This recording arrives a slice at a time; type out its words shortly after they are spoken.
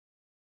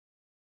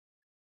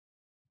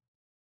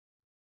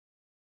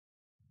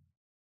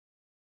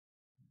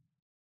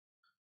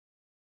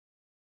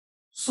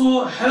So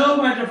hello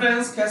my dear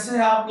friends, कैसे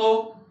हैं आप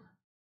लोग।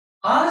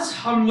 आज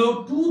हम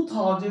लोग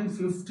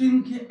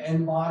 2015 के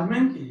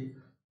एनवायरनमेंट के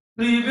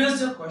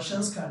प्रीवियस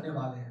क्वेश्चंस करने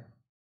वाले हैं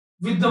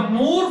with the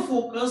more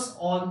focus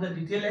on the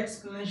detail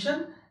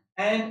explanation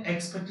and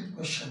expected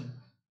question.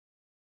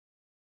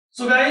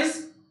 So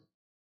guys,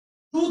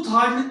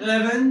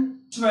 2011,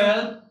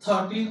 12,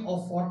 13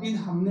 और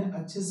 14 हमने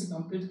अच्छे से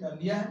कंप्लीट कर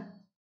लिया है।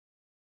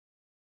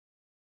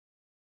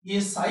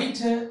 ये साइट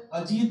है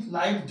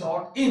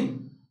ajitlive.in।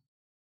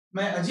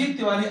 मैं अजीत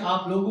तिवारी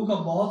आप लोगों का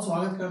बहुत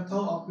स्वागत करता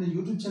हूं अपने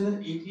YouTube चैनल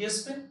ATS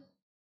पे।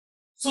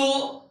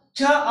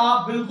 क्या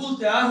आप बिल्कुल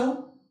तैयार हो?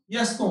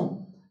 यस नो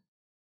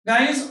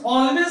गाइस,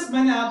 ऑलवेज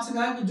मैंने आपसे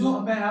कहा कि जो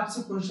मैं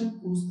आपसे क्वेश्चन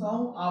पूछता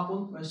हूं आप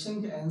उन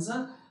क्वेश्चन के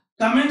आंसर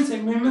कमेंट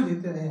सेगमेंट में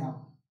देते रहे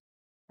आप,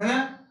 है ना।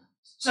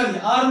 चलिए,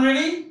 are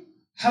ready?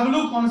 Have a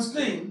look on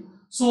screen.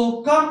 So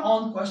come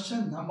on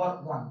question number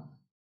 1।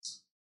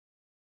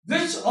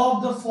 Which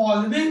of the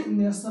following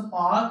national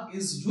park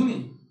is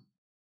unique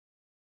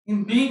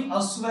in being a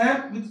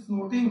swamp with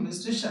floating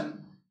vegetation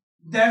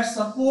that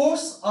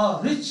supports a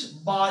rich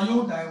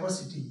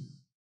biodiversity?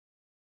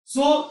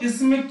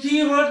 इसमें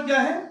keyword क्या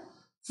है?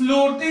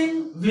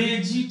 Floating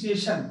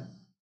vegetation.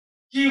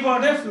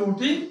 Keyword है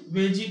floating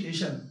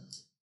vegetation.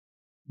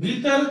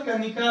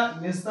 Bhitarkanika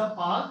national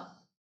park,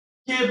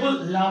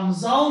 Keibul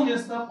Lamjao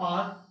national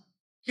park,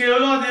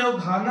 Keoladeo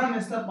घाना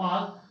national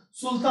park,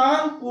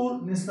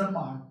 Sultanpur national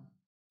park.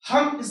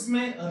 हम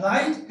इसमें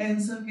right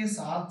answer के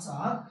साथ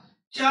साथ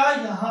क्या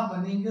यहां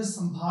बनेंगे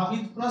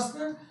संभावित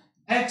प्रश्न,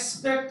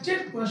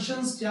 एक्सपेक्टेड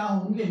क्वेश्चंस क्या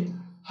होंगे,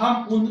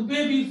 हम उन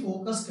पे भी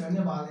फोकस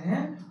करने वाले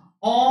हैं।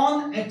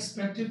 On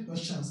expected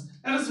questions,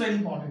 that is very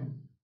important.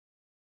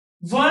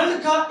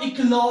 World का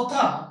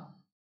इकलौता,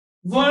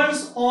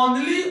 world's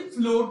only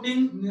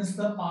floating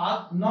national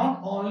park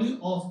not only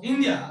of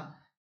India,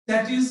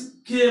 that is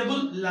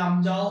Keibul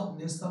Lamjao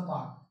national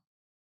park.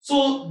 So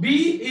B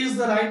is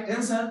the right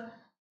answer.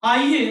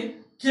 आइए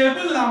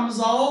केबुल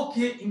लामजाओ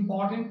के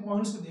इंपॉर्टेंट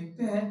पॉइंट्स को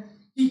देखते हैं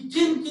कि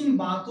किन किन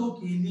बातों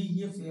के लिए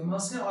ये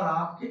फेमस है और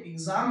आपके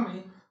एग्जाम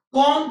में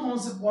कौन कौन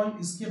से पॉइंट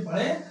इसके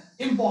बड़े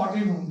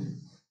इंपॉर्टेंट होंगे।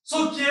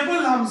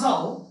 Keibul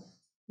Lamjao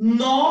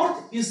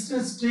north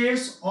eastern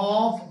states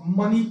of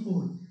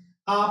Manipur,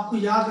 आपको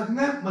याद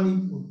रखना है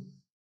मणिपुर।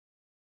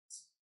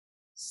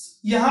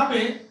 यहां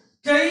पे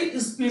कई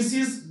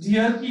स्पीसीज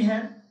डियर की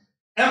हैं।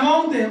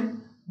 Among them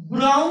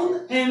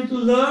brown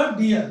antler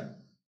dear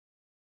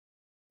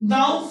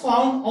now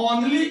found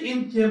only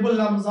in Keibul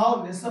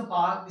Lamjao national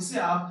park. इसे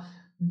आप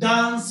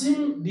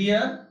डांसिंग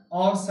डियर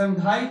और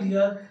संघाई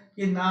डियर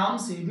के नाम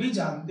से भी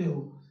जानते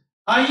हो।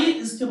 आइए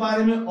इसके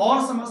बारे में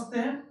और समझते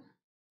हैं।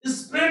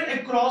 Spread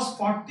across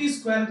 40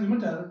 square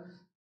kilometre,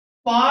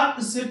 park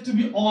is said to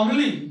be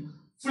only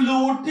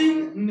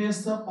floating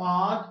national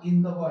park in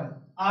the world।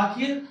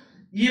 आखिर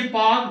ये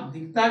पार्क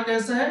दिखता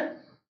कैसा है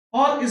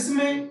और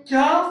इसमें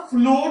क्या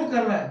फ्लोट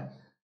कर रहा है,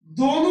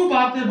 दोनों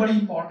बातें बड़ी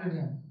इंपॉर्टेंट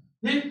हैं।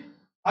 ठीक,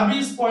 अभी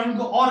इस पॉइंट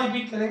को और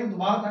रिपीट करेंगे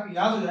दोबारा ताकि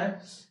याद हो जाए।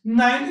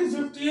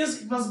 1950s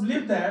it was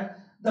believed that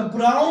the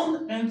brown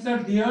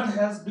antlered deer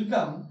has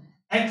become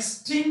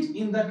extinct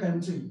in the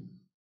country।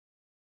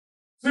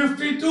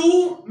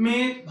 52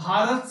 में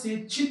भारत से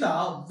चीता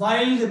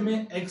वाइल्ड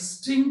में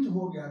एक्सटिंक्ट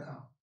हो गया था।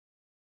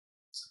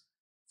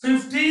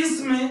 50s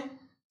में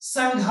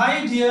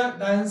संघाई डियर,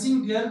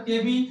 डांसिंग डियर के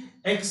भी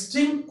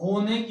एक्सटिंक्ट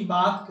होने की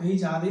बात कही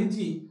जा रही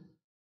थी।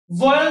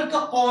 वर्ल्ड का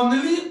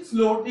only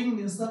floating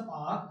national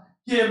park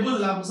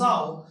Keibul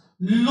Lamjao,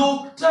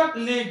 Loktak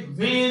lake,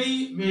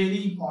 very very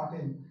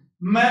important.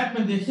 Map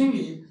में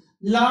देखेंगे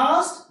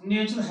last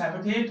natural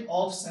habitat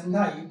of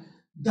Shanghai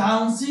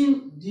dancing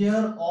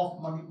dear of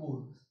Manipur.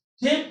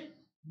 ठीक,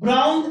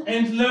 brown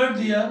antler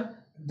dear,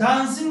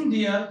 dancing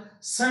dear,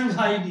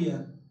 संघाई डियर।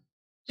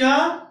 क्या?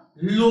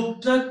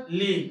 Loktak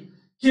lake,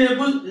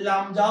 Keibul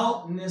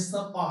Lamjao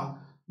national park,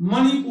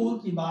 Manipur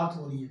की बात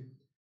हो रही है।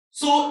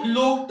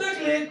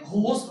 Loktak lake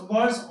host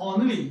world's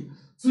only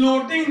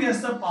floating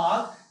national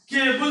park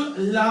Keibul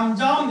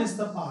Lamjao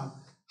national park.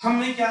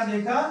 हमने क्या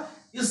देखा?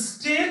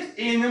 स्टेट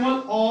एनिमल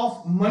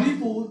ऑफ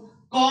मणिपुर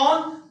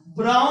कौन?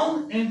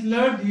 ब्राउन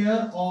एंटलर डियर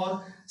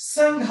और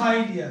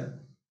संघाई dear.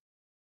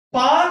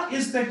 Park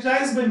is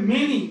characterised by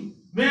many,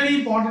 very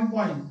important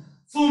point.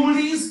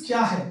 Phumdis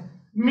क्या है?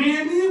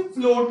 Many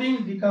floating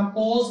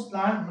decomposed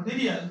plant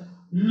material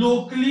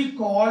locally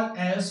called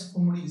as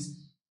phumdis.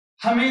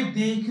 हमें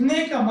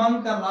देखने का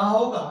मन कर रहा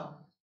होगा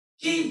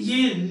कि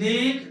ये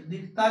लेक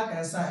दिखता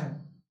कैसा है,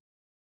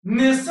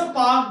 नेशनल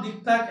पार्क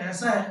दिखता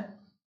कैसा है,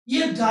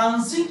 ये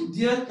डांसिंग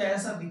डियर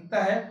कैसा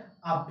दिखता है।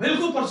 आप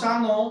बिल्कुल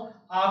परेशान हो,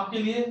 आपके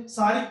लिए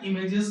सारी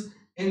इमेजेस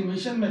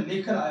एनिमेशन में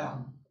लेकर आया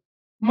हूं।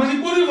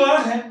 मणिपुरी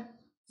वर्ड है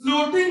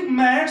फ्लोटिंग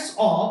मैट्स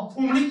ऑफ,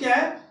 फुमड़ी क्या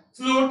है?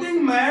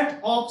 Floating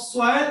mat of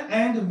soil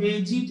and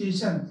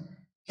vegetation.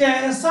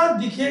 कैसा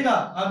दिखेगा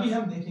अभी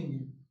हम देखेंगे।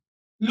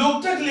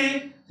 Loktak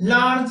lake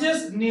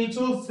largest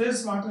natural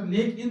fresh water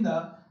lake in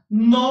the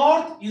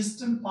north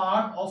eastern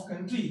part of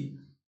country.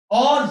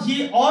 और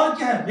ये और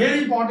क्या है? Very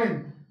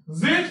important,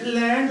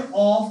 wetland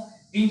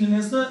of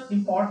international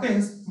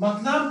importance,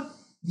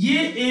 मतलब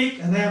ये एक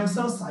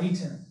रैमसर साइट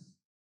है।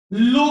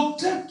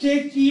 लोकटक के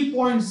की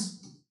पॉइंट्स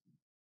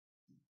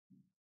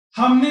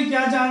हमने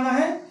क्या जाना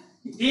है,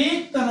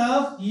 एक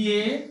तरफ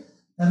ये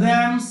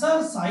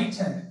रैमसर साइट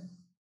है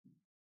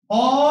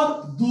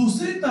और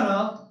दूसरी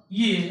तरफ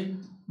ये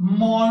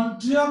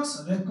मॉन्ट्रियक्स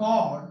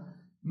रिकॉर्ड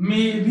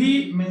में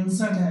भी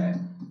मेंशन है,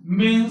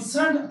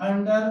 मेंशन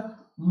अंडर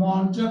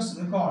मॉन्ट्रियक्स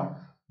रिकॉर्ड।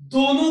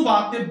 दोनों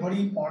बातें बड़ी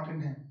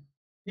इंपॉर्टेंट है,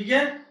 ठीक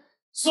है।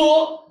 सो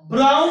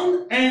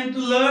ब्राउन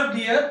एंटलर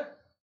डियर,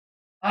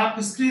 आप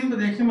स्क्रीन पे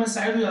देखिए, मैं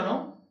साइड हो जा रहा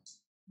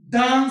हूं।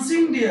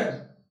 Dancing dear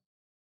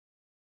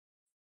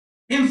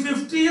in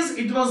 50s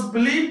it was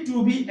believed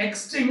to be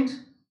extinct,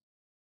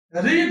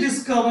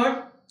 rediscovered,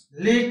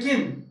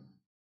 लेकिन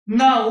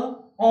now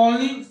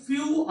only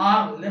few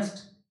are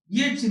left।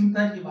 ये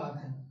चिंता की बात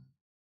है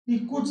कि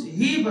कुछ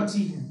ही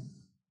बची हैं,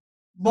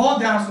 बहुत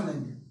ध्यान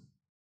सुनेंगे,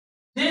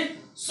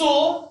 ठीक। सो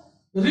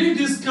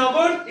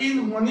rediscovered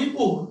in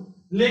मणिपुर,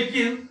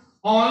 लेकिन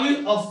only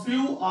a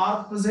few are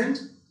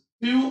present,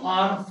 few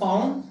are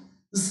found,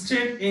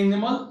 state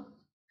animal,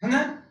 है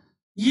ना।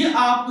 ये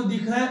आपको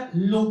दिख रहा है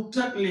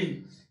लोकटक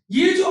लेक।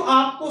 ये जो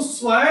आपको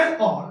सॉइल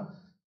और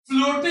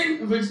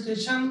फ्लोटिंग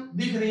वेजिटेशन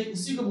दिख रही है,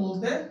 इसी को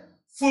बोलते हैं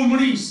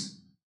फुमरीज।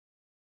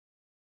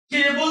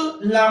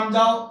 Cable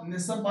Lamjao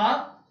national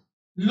park,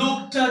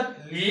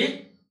 Loktak lake,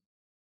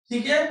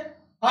 ठीक है।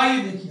 आइए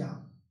देखिए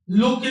आप,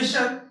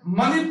 location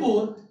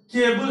Manipur,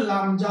 cable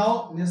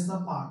Lamjao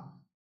national park,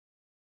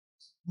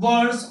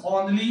 world's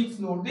only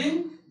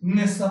floating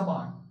national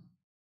park.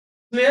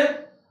 Clear.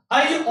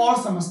 आइए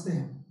और समझते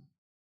हैं।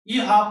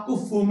 ये आपको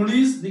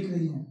फुमरीज दिख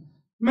रही हैं।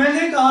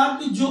 मैंने कहा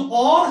कि जो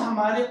और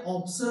हमारे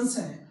ऑप्शंस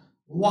हैं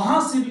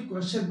वहां से भी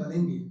क्वेश्चन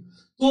बनेंगे,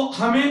 तो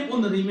हमें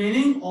उन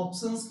रिमेनिंग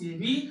ऑप्शंस के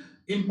भी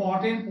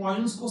इंपॉर्टेंट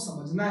पॉइंट्स को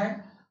समझना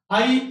है।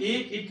 आइए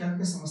एक एक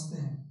करके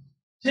समझते हैं,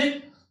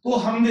 ठीक। तो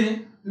हमने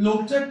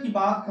लोकटक की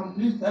बात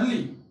कंप्लीट कर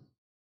ली।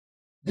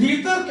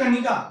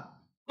 भीतरकनिका,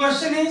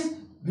 क्वेश्चन इज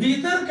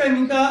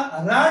भीतरकनिका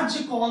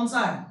राज्य कौन सा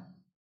है?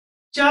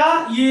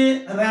 क्या ये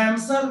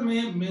रैमसर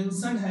में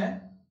मेंशन है?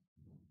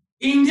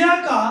 इंडिया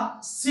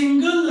का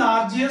single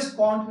largest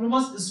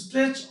continuous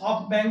stretch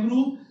of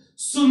mangrove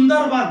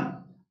Sundarban,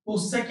 तो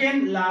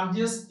second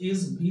largest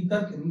is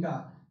Bhitarkanika.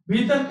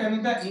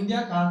 Bhitarkanika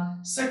India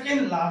का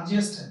सेकेंड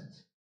लार्जेस्ट है।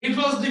 It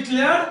was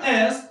declared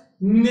as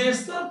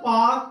national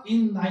park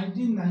इन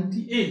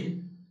 1998।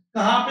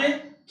 कहां पे?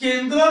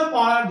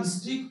 Kendrapara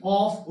district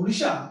of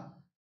Orissa.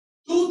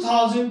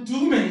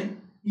 2002 में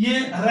ये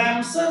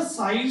रैमसर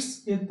साइट्स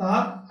के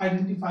तहत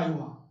आइडेंटिफाई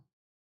हुआ।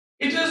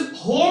 It is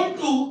home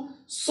to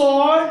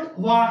salt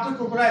water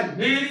crocodile,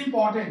 very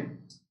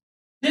important,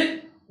 ठीक,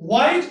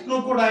 white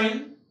crocodile,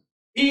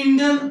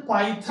 Indian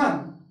python,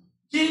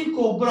 king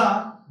cobra,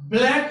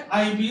 black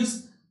ibis,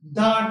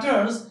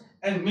 darters,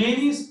 and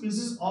many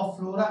species of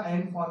flora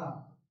and fauna.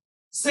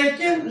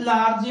 Second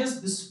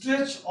largest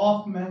stretch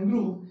of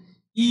mangrove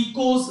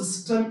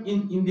ecosystem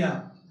in India।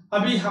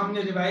 अभी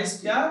हमने revise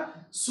किया,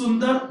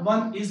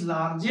 Sundarban is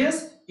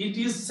largest, it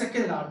is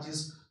second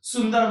largest.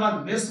 Sundarban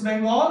waste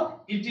Bengal,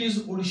 it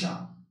is Orissa,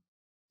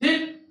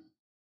 ठीक।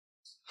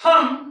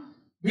 हम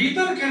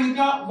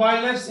Bhitarkanika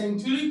wild life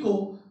sanctuary को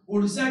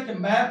उड़ीसा के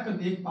map पे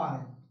देख पा रहे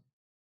हैं।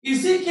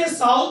 इसी के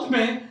साउथ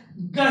में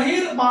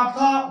गहिर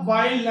माथा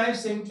wild life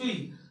sanctuary,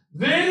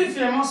 very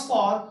famous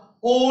for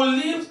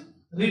olive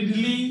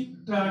Ridley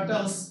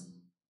turtles.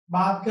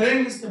 बात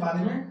करेंगे इसके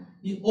बारे में।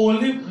 ये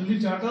ओलिव रिडली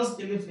टर्टल्स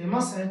के लिए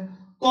फेमस है।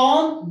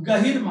 कौन?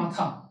 गहिर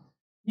माथा।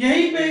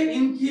 यहीं पे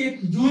इनकी एक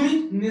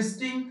यूनिक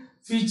नेस्टिंग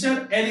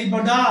फीचर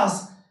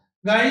एलिबडास।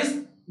 गाइस,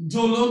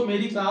 जो लोग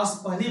मेरी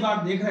क्लास पहली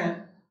बार देख रहे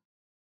हैं,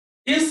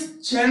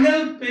 इस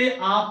चैनल पे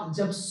आप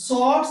जब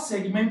शॉर्ट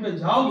सेगमेंट पे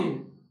जाओगे,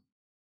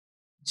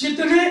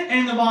 जितने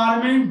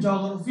environment,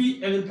 geography,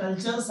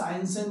 agriculture,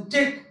 science and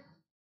take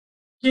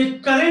के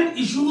करंट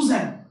इश्यूज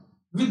हैं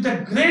with the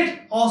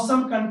great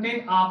awesome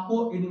content,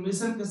 आपको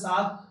एनिमेशन के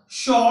साथ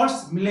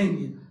शॉर्ट्स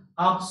मिलेंगे।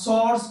 आप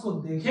शॉर्ट्स को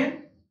देखें,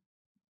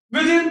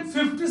 with in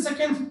 50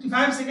 second,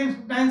 55 second,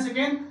 59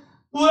 second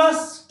पूरा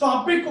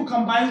टॉपिक को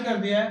कंपाइल कर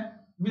दिया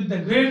है with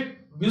the great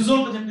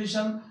visual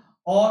presentation,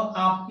 और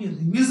आपकी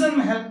रिवीजन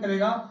में हेल्प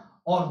करेगा।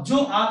 और जो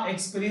आप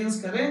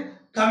एक्सपीरियंस करें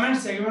कमेंट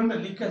सेगमेंट में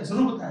लिखकर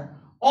जरूर बताएं।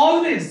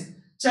 ऑलवेज,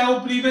 चाहे वो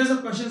प्रीवियस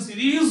क्वेश्चन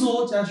सीरीज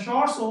हो चाहे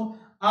शॉर्ट्स हो,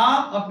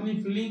 आप अपनी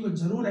फीलिंग को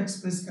जरूर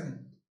एक्सप्रेस करें।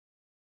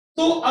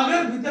 तो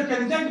अगर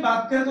भीतरकनिका की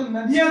बात करें तो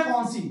नदियां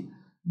कौन सी?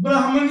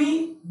 ब्राह्मणी,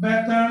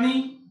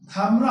 बैतरणी,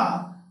 धामरा,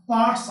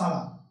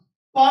 पाठशाला।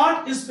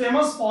 पाट is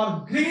famous for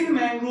green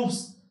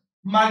mangroves,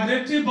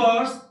 migratory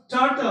birds,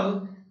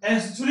 turtle,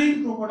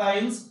 estuarine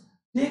crocodiles,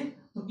 ठीक।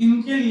 तो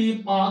इनके लिए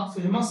पार्क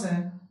फेमस है।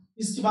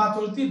 इसकी बात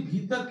होती है,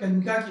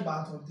 भीतरकनिका की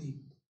बात होती है।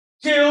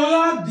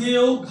 केवला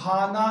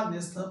देवघाना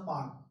नेशनल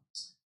पार्क,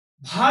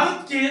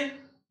 भारत के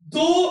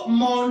दो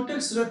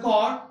माउंटेन्स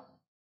रिकॉर्ड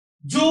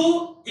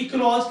जो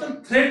इकोलॉजिकल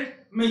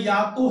थ्रेट में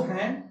या तो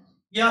है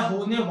या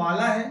होने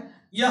वाला है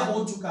या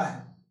हो चुका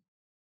है।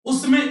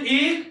 उसमें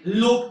एक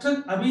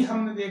लोकटक अभी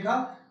हमने देखा,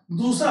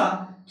 दूसरा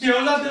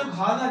केवला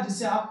देवघाना,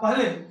 जिसे आप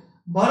पहले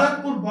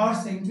भरतपुर बर्ड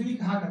सेंचुरी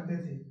कहा करते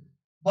थे?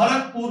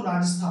 Bharatpur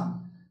Rajasthan,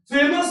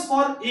 famous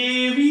for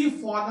AV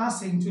fauna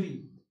century.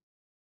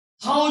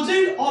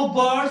 Thousand of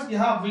birds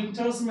यहाँ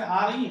विंटर्स में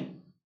आ रही हैं,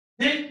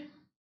 ठीक।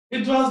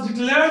 It was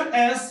declared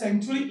as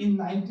century इन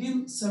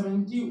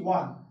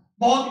 1971,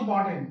 बहुत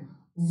इंपॉर्टेंट,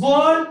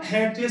 वर्ल्ड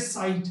हेरिटेज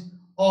साइट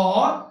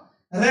और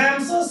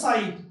Ramsar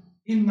site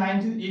in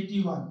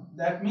 1981।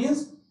 That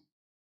means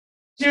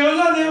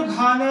Kewla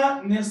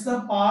देवखाना national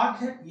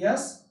park है,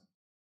 यस,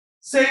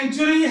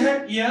 सेंचुरी है,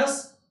 yes,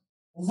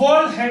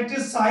 world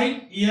heritage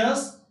site,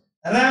 yes,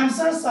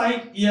 Ramsar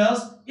site,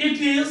 yes,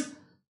 it is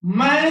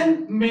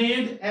man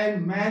made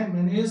and man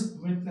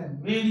managed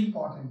wetland, very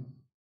important.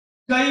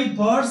 कई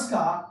birds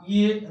का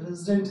ये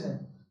resident है।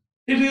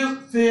 It is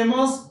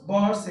famous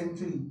bird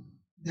sanctuary,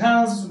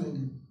 ध्यान से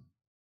सुनेंगे।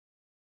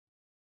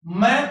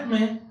 Map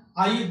में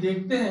आइए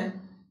देखते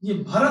हैं ये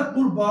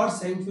भरतपुर बर्ड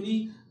सेंचुरी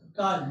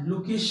का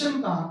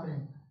लोकेशन कहां पे है।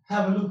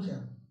 Have a look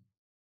here.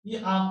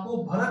 ये आपको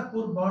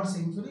भरतपुर बर्ड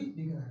सेंचुरी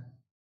दिख रहा है,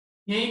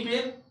 यहीं पे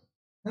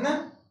है ना,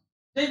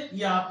 ठीक।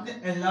 ये आपने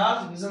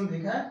एलआर डिवीजन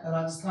देखा है,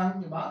 राजस्थान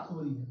की बात हो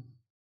रही है।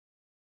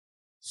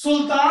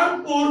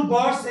 सुल्तानपुर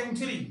बर्ड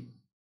सेंचुरी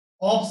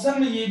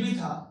ऑप्शन में ये भी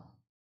था।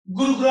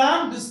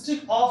 Gurugram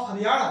district of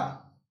Haryana,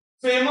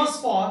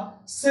 famous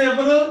for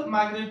several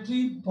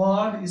migratory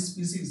bird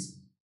species,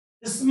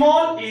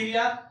 small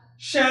area,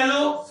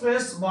 shallow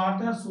fresh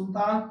water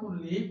Sultanpur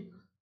lake,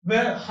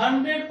 where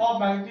 100 of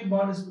migratory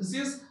bird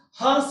species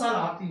हर साल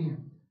आती हैं।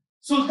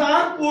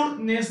 Sultanpur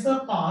national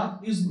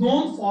park is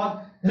known for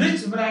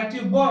rich variety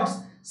of birds,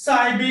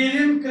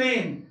 Siberian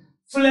crane,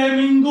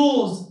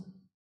 flamingos,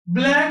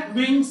 black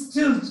wing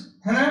स्टिल्ट,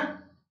 है ना,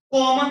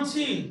 common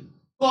चील,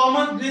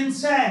 common green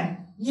sand.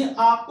 ये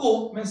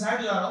आपको मैं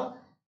साइड जा रहा हूं,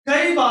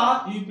 कई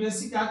बार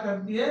यूपीएससी क्या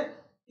करती है,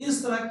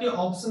 इस तरह के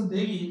ऑप्शन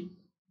देगी।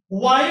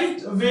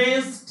 व्हाइट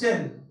वेज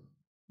टेल,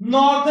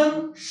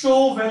 नॉर्दर्न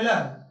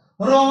शोवेलर,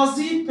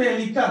 रोजी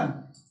पेलिकन,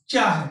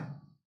 क्या है?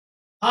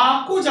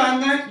 आपको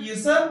जानना है कि ये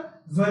सब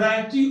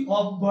वैरायटी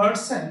ऑफ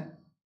बर्ड्स हैं।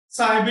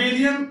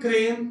 Siberian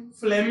crane,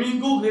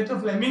 flamingo, greater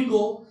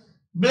flamingo,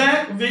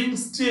 black wing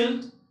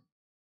स्टिल्ट,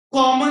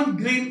 common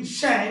green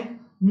shank,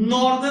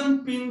 northern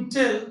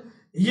Pintail,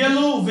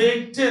 yellow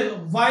वेगटेल,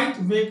 white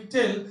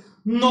वेगटेल,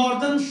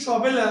 northern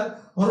शोवेलर,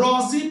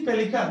 रोजी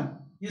पेलिकन,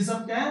 ये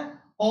सब क्या है?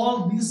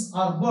 All this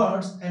are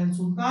birds and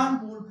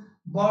Sultanpur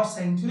bird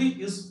sanctuary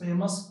is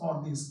famous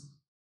for this.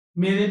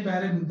 मेरे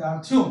प्यारे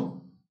विद्यार्थियों,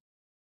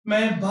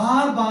 मैं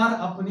बार बार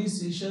अपनी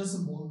सेशन से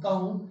बोलता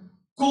हूं,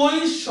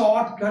 कोई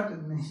शॉर्टकट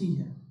नहीं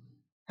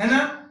है ना।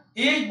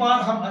 एक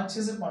बार हम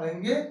अच्छे से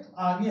पढ़ेंगे तो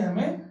आगे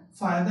हमें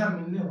फायदा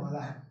मिलने वाला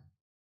है।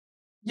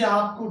 ये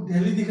आपको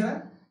दिल्ली दिख रहा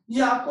है,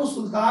 ये आपको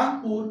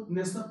सुल्तानपुर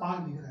नेशनल पार्क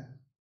दिख रहा है,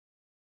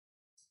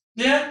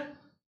 क्लियर?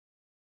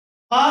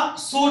 आप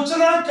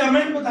सोचना,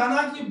 कमेंट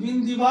बताना कि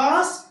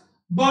विंध्यवास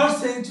बर्ड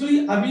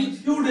सेंचुरी अभी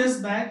फ्यू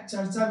डेज बैक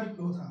चर्चा में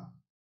क्यों था,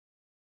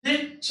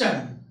 ठीक।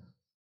 चलिए,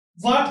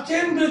 what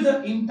can be the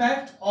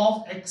impact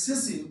of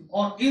excessive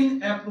or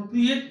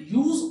inappropriate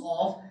use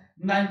of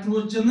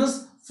nitrogenous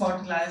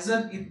fertilizer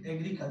in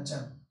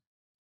agriculture?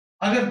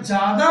 अगर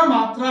ज्यादा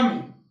मात्रा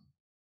में,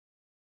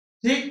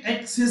 ठीक,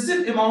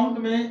 एक्सेसिव अमाउंट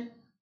में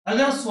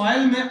अगर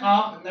सॉइल में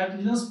आप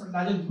नाइट्रोजनस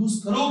फर्टिलाइजर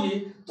यूज करोगे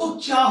तो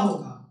क्या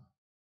होगा?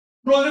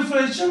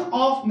 Proliferation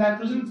of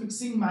nitrogen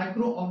fixing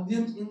micro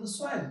organism in the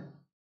soil,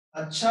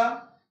 अच्छा,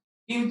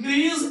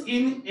 increase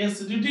in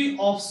acidity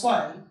of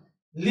soil,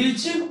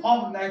 leaching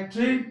of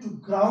nitrate to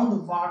ground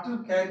water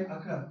can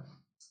occur.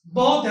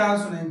 बहुत ध्यान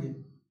सुनेंगे,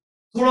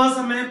 थोड़ा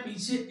सा मैं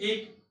पीछे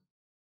एक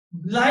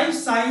लाइफ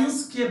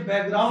साइंस के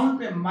बैकग्राउंड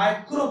पे,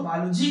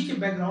 माइक्रोबायोलॉजी के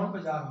बैकग्राउंड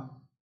पे जा रहा हूं।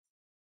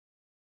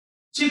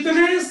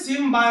 जितने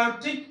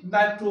सिम्बायोटिक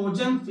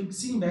नाइट्रोजन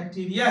फिक्सिंग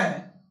बैक्टीरिया है,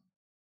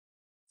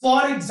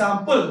 फॉर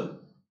एग्जाम्पल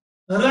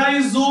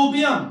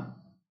राइजोबियम,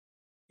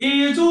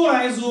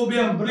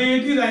 एजोराइजोबियम,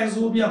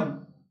 ब्रेडीराइजोबियम,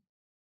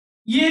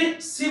 ये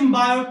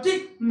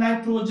सिम्बायोटिक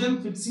नाइट्रोजन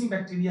फिक्सिंग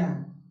बैक्टीरिया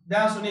है।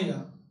 ध्यान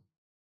सुनिएगा,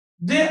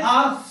 दे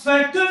आर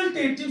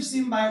फैकल्टेटिव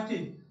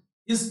सिम्बायोटिक।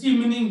 इसकी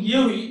मीनिंग ये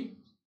हुई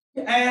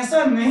कि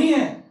ऐसा नहीं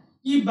है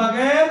कि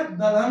बगैर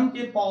दलहन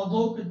के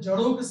पौधों के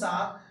जड़ों के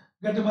साथ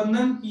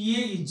गठबंधन किए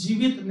ये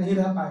जीवित नहीं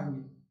रह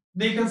पाएंगे,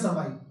 दे कैन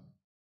सर्वाइव।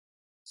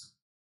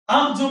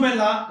 अब जो मैं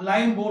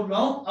लाइन बोल रहा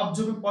हूं, अब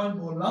जो मैं पॉइंट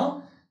बोल रहा हूं,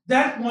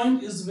 that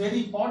point is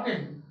very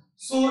important,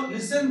 so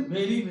listen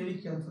very very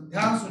careful,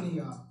 ध्यान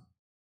सुनिएगा।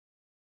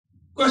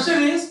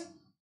 क्वेश्चन इज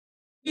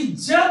कि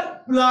जब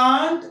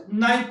प्लांट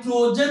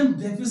नाइट्रोजन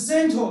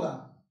डेफिशिएंट होगा,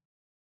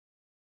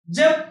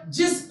 जब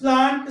जिस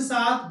प्लांट के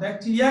साथ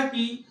बैक्टीरिया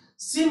की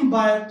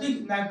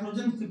सिम्बायोटिक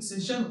नाइट्रोजन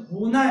फिक्सेशन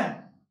होना है,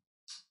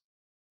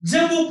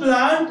 जब वो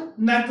प्लांट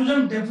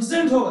नाइट्रोजन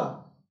डेफिशिएंट होगा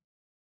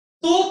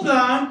तो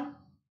प्लांट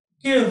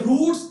के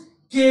roots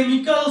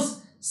chemicals,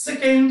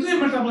 secondary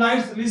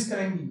metabolites release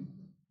करेंगी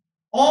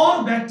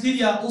और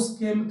बैक्टीरिया उस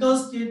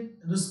केमिकल्स के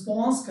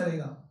रिस्पॉन्स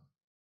करेगा।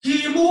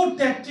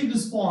 कीमोटैक्टिक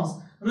रिस्पॉन्स,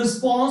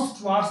 रिस्पॉन्स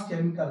टुवर्ड्स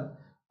केमिकल।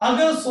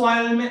 अगर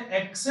सॉइल में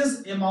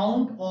excess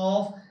amount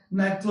of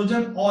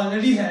nitrogen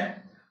already है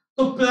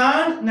तो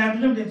प्लांट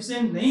नाइट्रोजन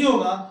डेफिशिएंट नहीं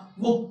होगा,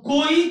 वो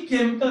कोई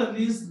केमिकल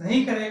रिलीज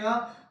नहीं करेगा,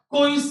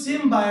 कोई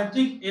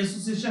सिम्बायोटिक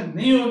एसोसिएशन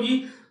नहीं होगी,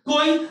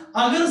 कोई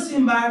अगर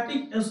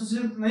सिम्बायोटिक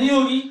एसोसिएशन नहीं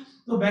होगी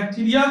तो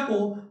बैक्टीरिया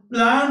को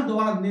प्लांट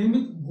द्वारा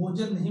निर्मित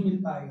भोजन नहीं मिल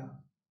पाएगा,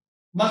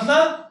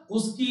 मतलब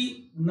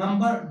उसकी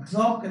नंबर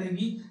ड्रॉप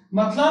करेगी,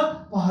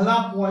 मतलब पहला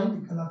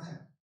पॉइंट गलत है।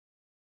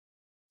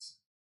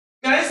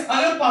 गाइस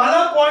अगर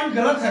पहला पॉइंट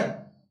गलत है,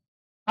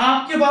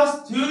 आपके पास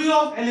थ्योरी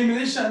ऑफ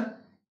एलिमिनेशन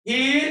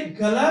ए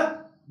गलत,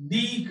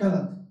 डी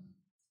गलत,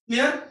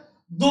 क्लियर,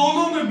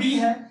 दोनों में बी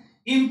है।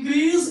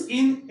 Increase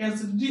in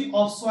acidity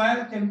of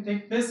soil can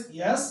take place,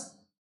 yes,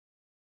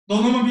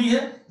 दोनों में बी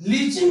है।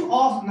 Leaching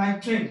of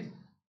nitrate,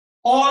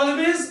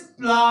 always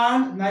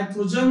plant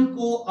nitrogen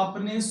को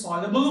अपने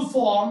सॉल्युबल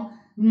फॉर्म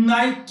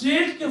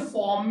नाइट्रेट के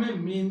फॉर्म में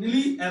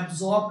मेनली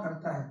एब्सॉर्ब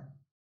करता है,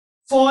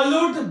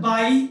 followed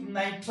by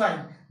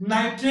nitrite,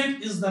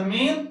 nitrate is the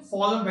main,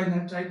 followed by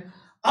nitrite.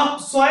 अब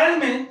सॉइल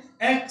में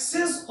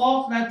एक्सेस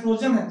ऑफ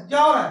नाइट्रोजन है,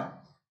 क्या हो रहा है,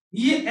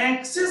 ये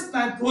एक्सेस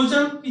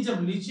नाइट्रोजन की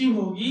जब लीचिंग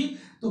होगी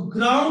तो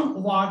ग्राउंड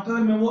वाटर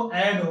में वो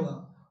ऐड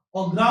होगा,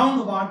 और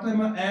ग्राउंड वाटर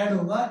में ऐड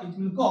होगा, it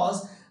will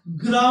cause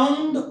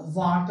ground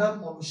water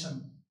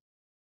pollution.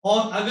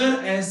 और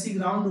अगर ऐसी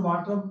ग्राउंड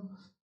वाटर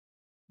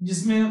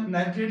जिसमें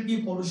नाइट्रेट की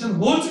पॉल्यूशन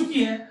हो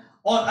चुकी है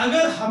और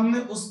अगर हमने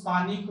उस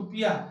पानी को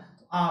पिया,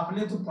 तो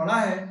आपने तो पढ़ा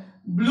है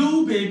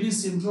ब्लू बेबी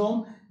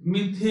सिंड्रोम,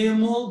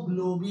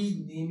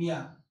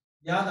 मिथेमोग्लोबिनेमिया,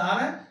 याद आ रहा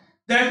है,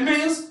 that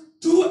means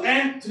 2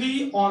 and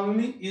 3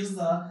 only is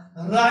the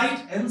right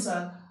answer,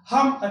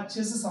 हम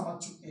अच्छे से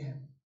समझ चुके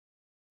हैं।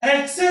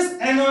 Excess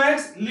NOx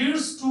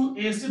leads to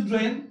acid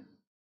rain,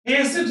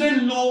 acid rain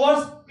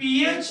lowers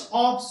pH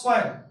of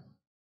soil।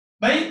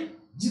 भाई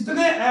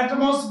जितने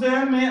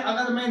एटमॉस्फेयर में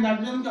अगर मैं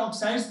नाइट्रोजन के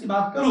ऑक्साइड्स की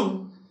बात करूं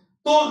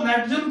तो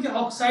नाइट्रोजन के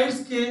ऑक्साइड्स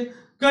के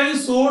कई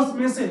सोर्स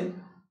में से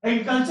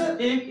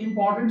एग्रीकल्चर एक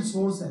इंपॉर्टेंट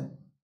सोर्स है,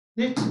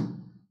 ठीक,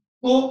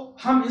 तो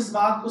हम इस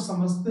बात को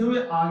समझते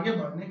हुए आगे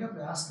बढ़ने का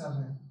प्रयास कर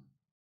रहे हैं,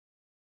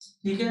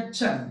 ठीक है।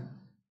 चलिए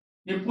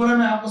ये पूरा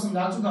मैं आपको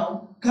समझा चुका हूं,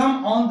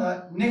 come on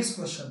the next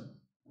question.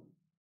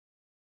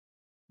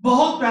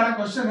 बहुत प्यारा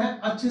क्वेश्चन है,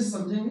 अच्छे से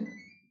समझेंगे।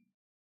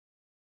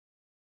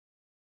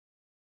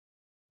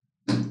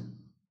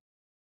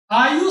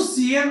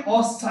 IUCN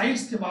और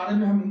साइट्स के बारे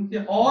में हम इनके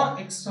और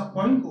एक्स्ट्रा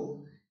पॉइंट को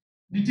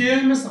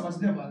डिटेल में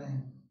समझने वाले हैं।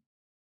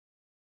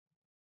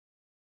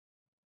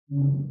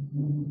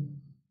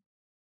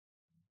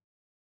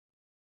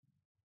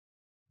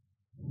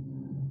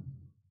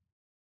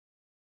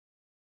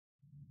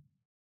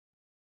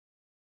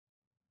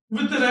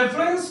 With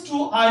reference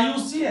to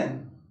IUCN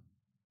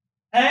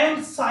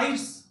and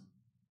sites,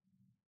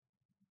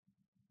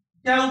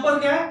 क्या ऊपर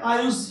क्या है,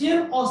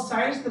 IUCN और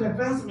साइट्स के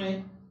रेफरेंस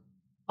में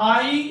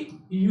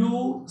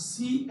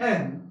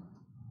IUCN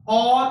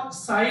और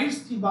साइट्स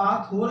की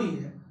बात हो रही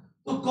है,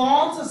 तो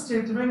कौन सा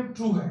स्टेटमेंट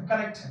ट्रू है,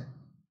 करेक्ट है,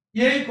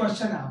 यही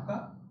क्वेश्चन है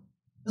आपका।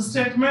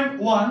 स्टेटमेंट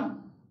 1,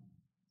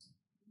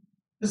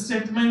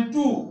 स्टेटमेंट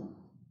 2,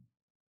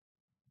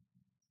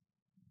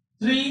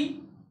 3,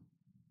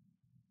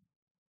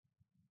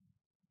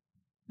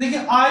 देखिए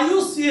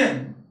IUCN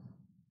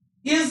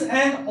is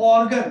an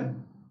organ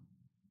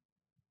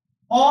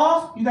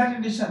of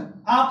United nation,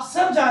 आप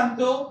सब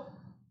जानते हो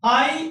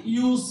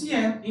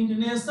IUCN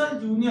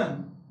international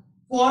union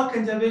for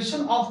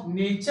conservation of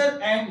nature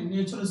and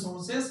natural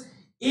resources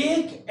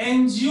एक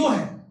एनजीओ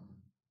है,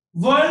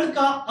 वर्ल्ड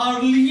का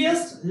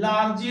earliest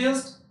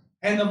largest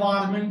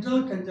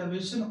environmental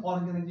conservation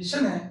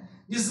organisation है,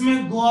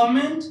 जिसमें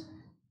गवर्नमेंट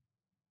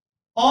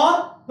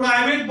और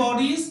प्राइवेट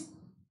बॉडीज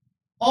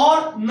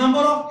और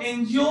नंबर ऑफ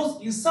एनजीओ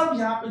ये सब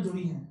यहां पे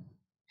जुड़ी हैं।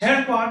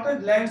 हेडक्वार्टर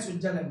ग्लैंड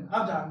स्विट्जरलैंड,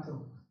 आप जानते हो।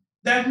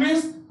 दैट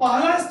मींस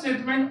पहला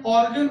स्टेटमेंट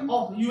ऑर्गन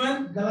ऑफ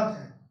यूएन गलत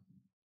है।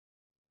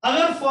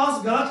 अगर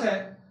फर्स्ट गलत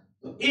है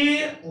तो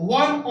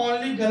A1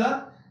 ओनली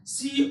गलत,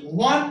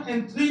 C1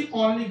 and 3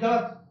 ओनली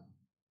गलत,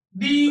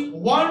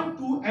 D1,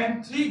 2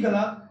 and 3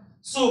 गलत,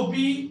 सो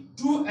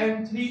B2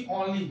 and 3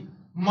 ओनली।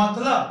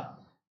 मतलब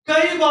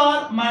कई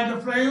बार माय डियर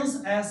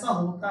फ्रेंड्स ऐसा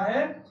होता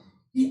है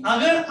कि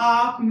अगर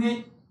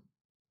आपने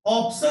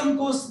ऑप्शन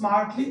को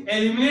स्मार्टली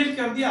एलिमिनेट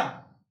कर दिया,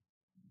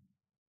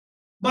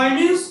 बाय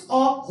मींस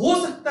ऑफ, हो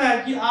सकता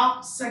है कि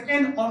आप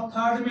सेकंड और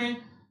थर्ड में,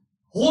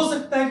 हो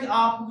सकता है कि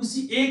आपको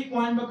किसी एक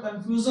पॉइंट में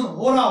कंफ्यूजन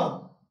हो रहा हो,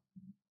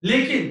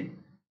 लेकिन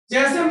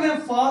जैसे हमने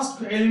फर्स्ट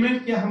को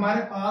एलिमिनेट किया,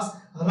 हमारे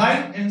पास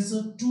राइट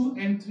आंसर 2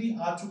 and 3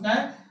 आ चुका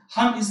है।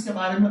 हम इसके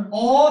बारे में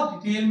और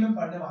डिटेल में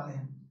पढ़ने वाले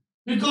हैं,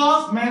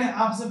 बिकॉज मैंने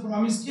आपसे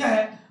प्रॉमिस किया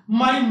है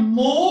my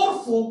more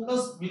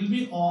focus will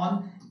be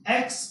on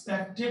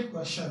expected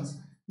questions,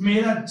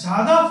 मेरा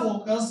ज्यादा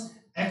फोकस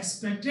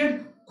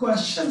एक्सपेक्टेड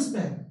क्वेश्चंस पे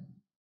है।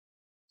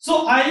 So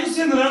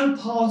IUCN run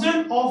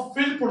thousands of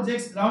field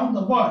projects around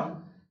the world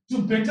to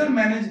better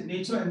manage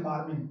natural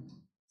environment.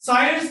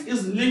 Science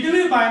is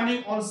legally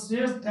binding on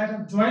states that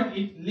have joined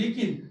it,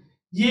 लेकिन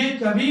ये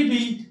कभी भी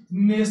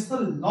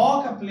national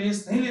law का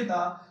place नहीं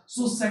लेता।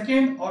 So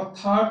second और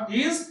थर्ड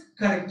इज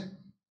करेक्ट।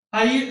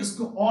 आइए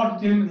इसको और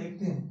डिटेल में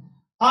देखते हैं।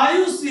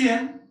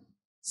 IUCN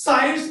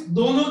साइट्स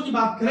दोनों की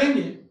बात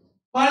करेंगे।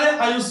 पहले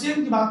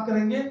आईयूसीएन की बात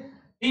करेंगे,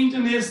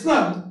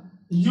 international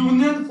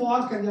union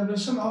for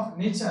conservation of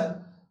nature,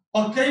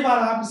 और कई बार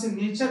आप इसे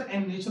नेचर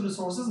एंड नेचुरल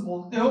रिसोर्सेज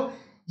बोलते हो।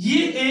 ये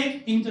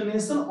एक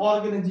इंटरनेशनल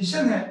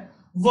ऑर्गेनाइजेशन है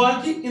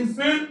working in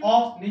field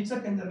of nature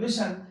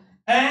conservation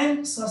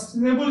and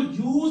sustainable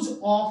use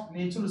of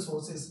natural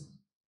resources,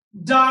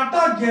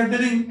 data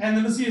gathering,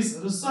 analysis,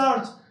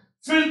 research,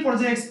 field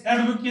projects,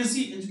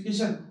 advocacy,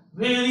 education.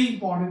 Very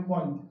important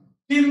point,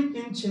 किन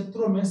किन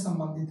क्षेत्रों में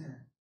संबंधित है,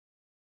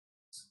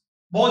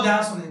 बहुत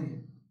ध्यान सुनेंगे।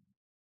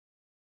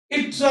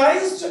 It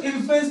tries to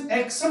influence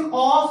action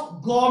of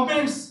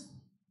governments,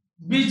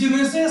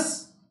 businesses,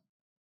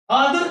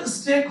 other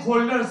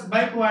stakeholders by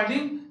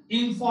providing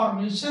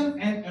information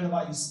and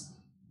advice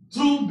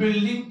through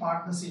building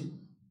partnership,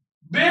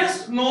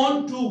 best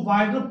known to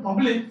wider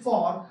public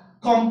for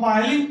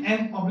compiling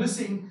and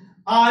publishing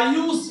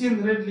IUCN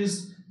Red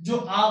List। जो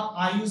आप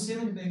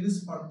IUCN Red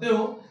List पढ़ते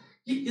हो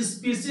कि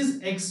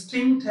species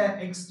extinct है,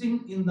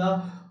 extinct in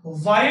the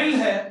wild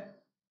है,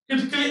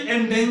 critically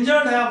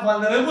endangered है,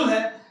 vulnerable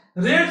है,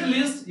 red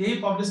list यही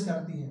पब्लिश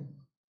करती है।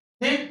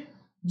 ठीक,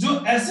 जो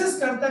एसेस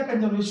करता है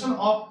conservation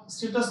of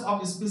status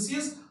of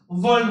species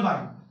world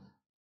wide.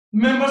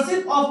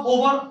 Membership of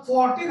over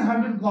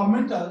 1400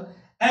 governmental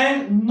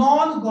and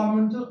non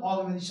governmental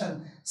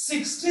organisation,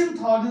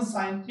 16,000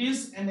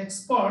 scientist and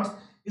experts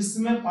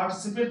इसमें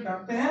पार्टिसिपेट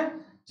करते हैं।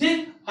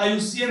 ठीक,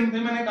 आईयूसीएन में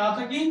मैंने कहा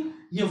था कि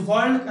ये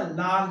वर्ल्ड का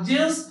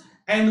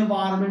लार्जेस्ट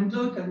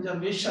एनवायरमेंटल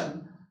कंजर्वेशन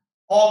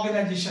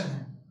ऑर्गेनाइजेशन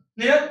है।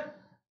 क्लियर?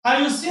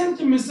 आईयूसीएन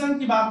की मिशन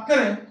की बात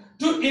करें,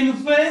 to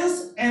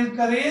influence,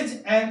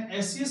 encourage and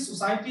assist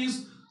societies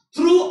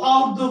through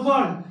out the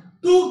world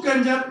to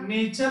conserve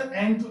nature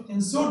and to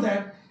ensure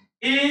that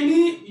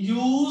any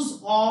use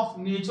of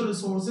natural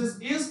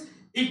resources is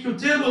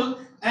equitable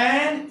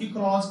and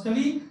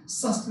ecologically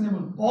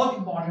sustainable. बहुत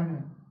important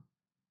है,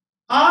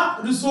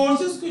 आप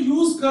resources को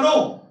use करो,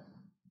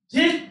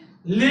 ठीक,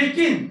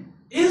 लेकिन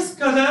इस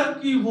कदर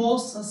की वो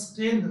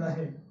सस्टेन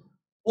रहे,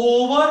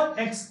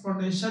 ओवर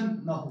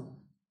एक्सप्लोटेशन ना हो।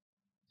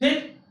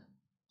 ठीक,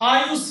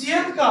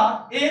 आईयूसीएन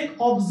का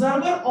एक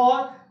ऑब्जर्वर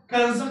और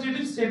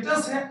कंसल्टेटिव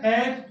स्टेटस है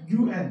eight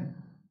UN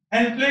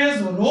and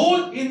plays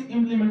role in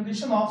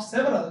implementation of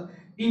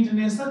several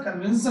international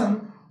convention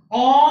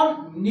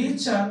on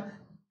nature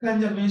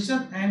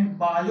conservation and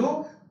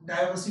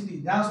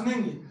biodiversity. ध्यान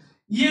सुनेंगे,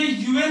 ये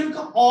यूएन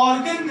का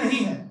ऑर्गन नहीं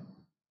है।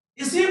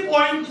 इसी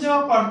पॉइंट को जब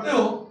आप पढ़ते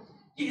हो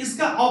कि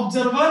इसका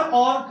ऑब्जर्वर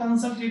और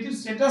कंसल्टेटिव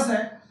स्टेटस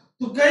है,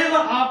 तो कई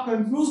बार आप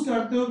कंफ्यूज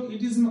करते हो कि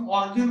it is an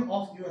organ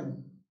of UN.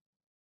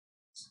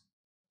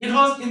 It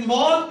was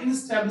involved in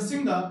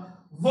establishing the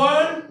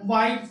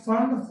Worldwide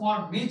Fund for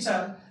Nature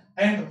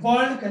and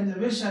World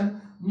Conservation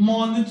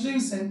Monitoring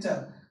Center।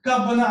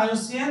 कब बना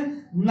आईयूसीएन?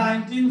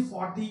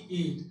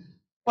 1948।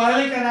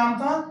 पहले का नाम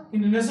था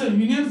international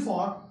union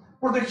for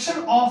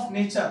protection of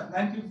nature,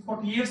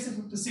 1948 से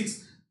 56।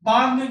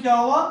 बाद में क्या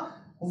हुआ?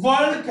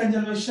 World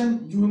conservation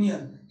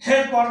union.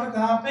 हेडक्वार्टर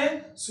कहां पे?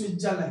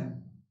 स्विट्जरलैंड।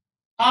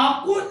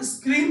 आपको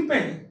स्क्रीन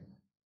पे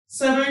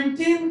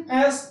 17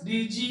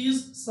 SDGs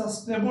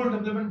सस्टेनेबल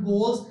डेवलपमेंट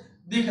गोल्स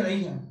दिख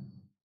रही हैं।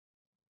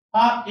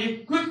 आप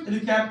एक क्विक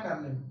रिकैप कर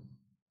लें,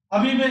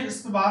 अभी मैं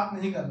इस पे बात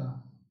नहीं कर रहा।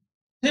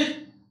 ठीक,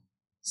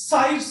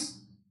 sites,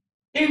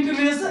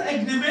 international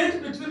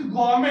agreement between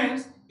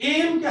governments,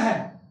 M क्या है?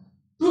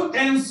 To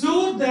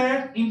ensure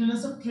that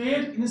international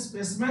trade in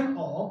specimen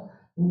of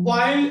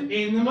wild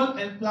animal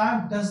and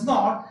plant does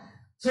not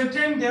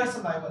threaten their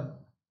survival.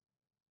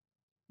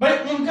 भाई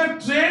उनका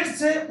ट्रेड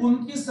से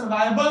उनकी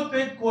सर्वाइवल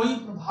पे कोई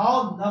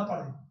प्रभाव न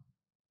पड़े।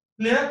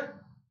 क्लियर?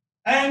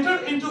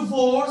 एंटर्ड इनटू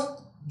फोर्स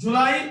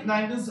जुलाई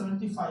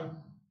 1975।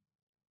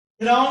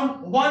 अराउंड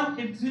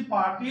 183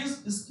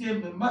 पार्टीज इसके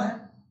मेंबर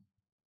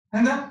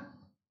है ना?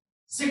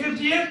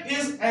 Secretariat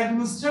is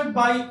administered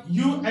by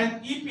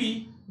UNEP,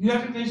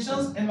 United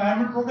Nations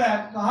environment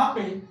programme. कहां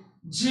पे?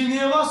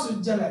 Geneva,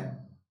 Switzerland.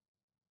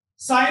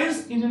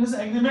 Science international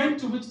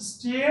agreement to which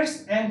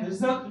states and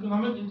regional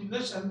economic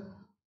integration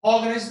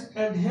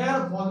organisation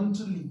adhere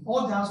voluntarily.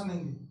 बहुत ध्यान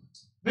सुनेंगे,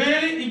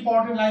 very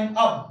important line.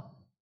 अब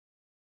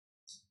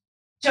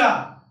क्या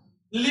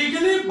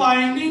लीगली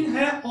बाइंडिंग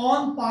है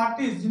ऑन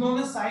पार्टीज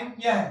जिन्होंने sign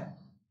किया है?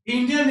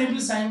 इंडिया ने भी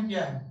साइन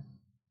किया है।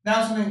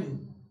 ध्यान सुनेंगे,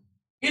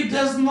 it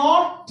does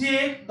not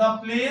take the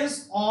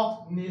place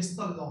of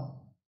national law,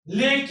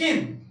 लेकिन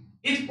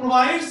it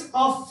provides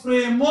a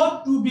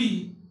framework to be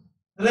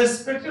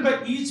respected by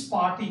each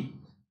party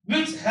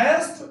which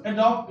has to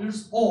adopt its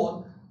own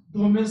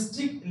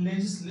domestic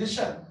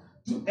legislation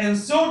to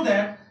ensure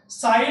that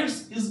CITES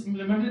is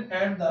implemented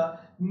at the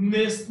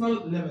national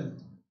level।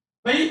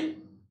 भाई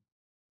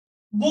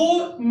वो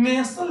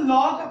national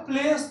law का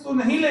place तो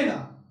नहीं लेगा,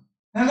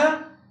 है ना,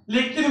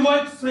 लेकिन वो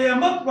एक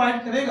फ्रेमवर्क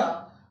प्रोवाइड करेगा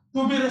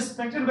to be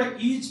respected by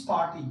each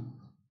party.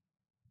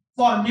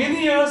 For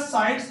many years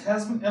CITES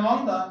has been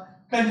among the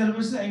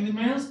conservation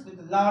agreements with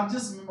the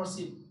largest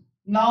membership।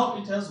 Now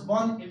it has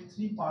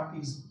 183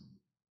 parties।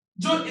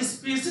 जो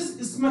स्पीसीज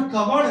इसमें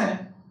कवर्ड है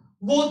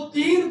वो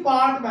 3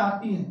 पार्ट में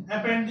आती हैं,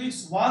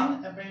 अपेंडिक्स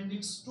 1,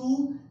 अपेंडिक्स 2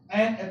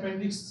 एंड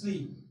अपेंडिक्स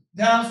 3।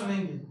 ध्यान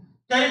सुनेंगे,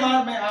 कई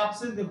बार मैं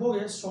आपसे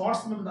देखोगे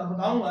शॉर्ट्स में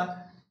बताऊंगा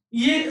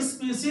ये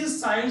स्पीसीज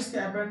साइट्स के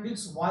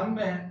अपेंडिक्स 1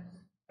 में है,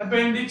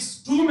 अपेंडिक्स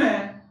 2 में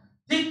है,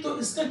 ठीक। तो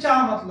इसका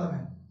क्या मतलब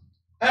है,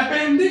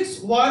 अपेंडिक्स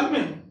 1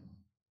 में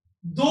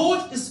दो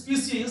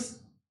species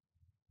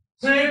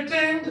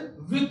threatened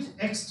with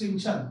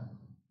extinction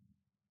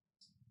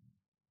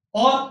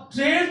or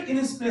trade in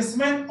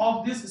specimen of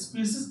this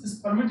species is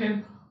permitted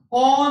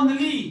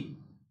only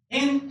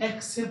in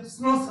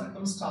exceptional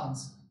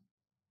circumstance,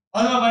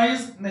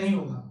 otherwise नहीं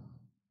होगा।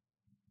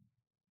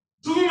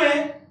 2 में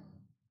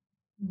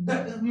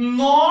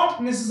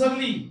not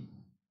necessarily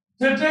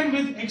threatened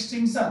with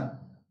extinction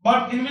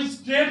but in which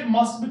trade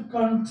must be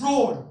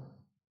controlled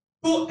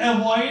to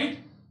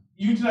avoid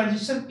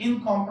utilization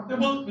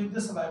incompatible with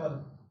the survival।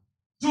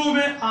 2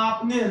 में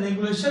आपने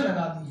regulation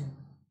लगा दी है,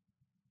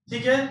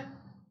 ठीक है,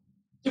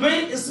 कि भाई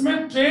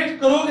इसमें ट्रेड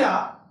करोगे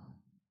आप,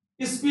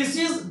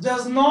 species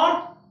does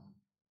not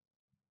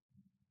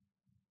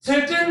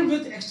threaten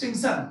with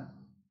extinction,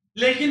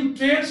 लेकिन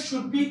trade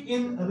should be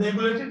in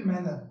regulated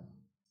manner.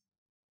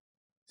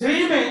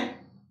 3 में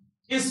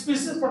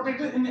species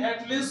protected in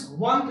at least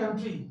one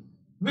country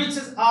which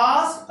has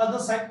asked other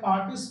side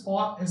parties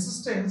for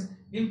assistance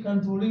in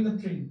controlling the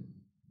trade।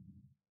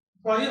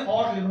 थोड़ा ये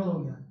और level हो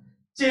गया।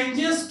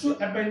 Changes to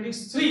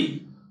Appendix 3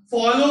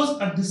 follows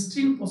a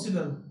distinct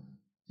procedure,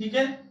 ठीक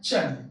है,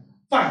 चलिए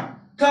fine,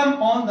 come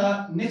on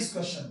the next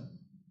question.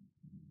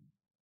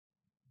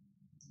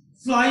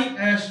 Fly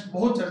ash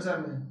बहुत चर्चा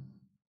में,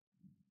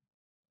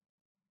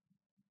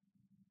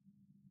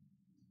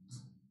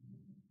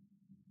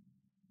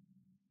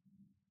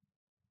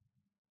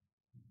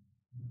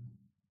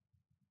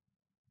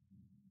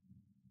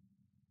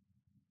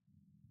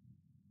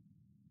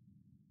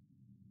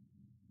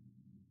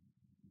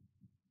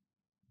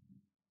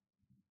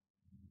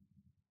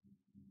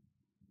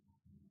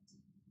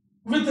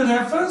 with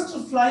reference to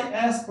fly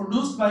ash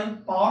produced by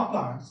power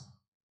plants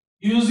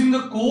using the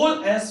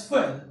coal as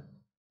fuel,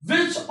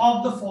 which of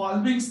the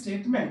following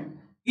statement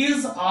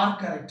is are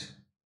correct?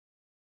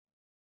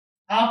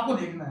 आपको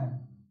देखना है।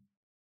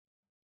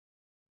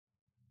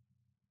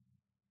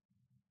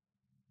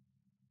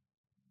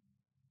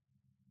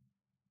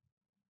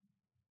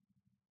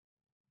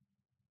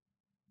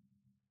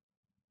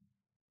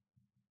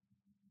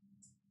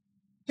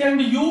 Can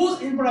be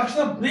used in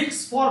production of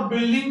bricks for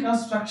building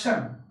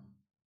construction.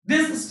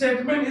 This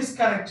statement is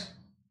correct.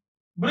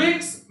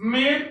 Bricks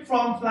made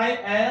from fly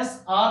ash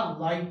are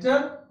lighter,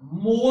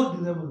 more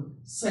durable.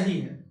 सही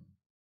है।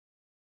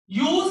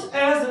 Used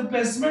as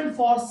replacement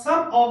for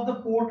some of the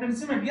Portland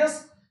cement. Yes,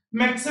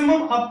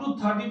 maximum up to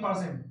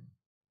 30%,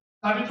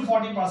 30 to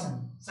 40%.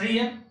 सही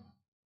है।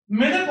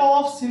 Made up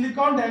of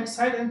silicon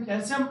dioxide and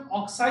calcium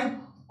oxide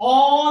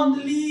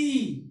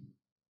only.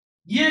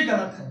 ये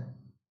गलत है।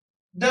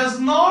 Does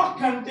not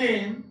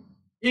contain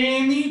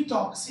any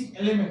toxic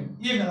element.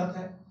 ये गलत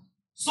है।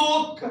 So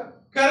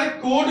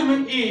करेक्ट कोड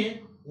में A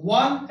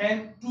 1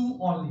 and 2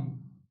 only।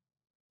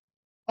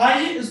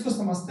 आइए इसको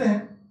समझते हैं।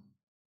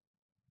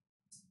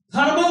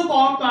 Thermal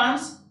power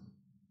plants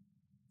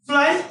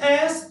fly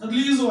ash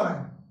release हो रहा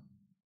है,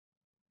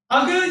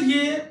 अगर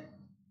ये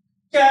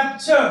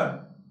कैप्चर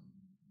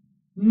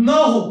न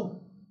हो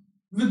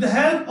with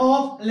help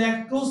of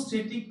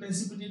electrostatic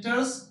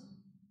precipitators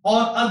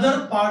और अदर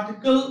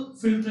पार्टिकल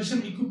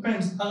फिल्ट्रेशन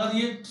इक्विपमेंट्स, अगर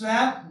ये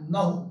ट्रैप न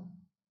हो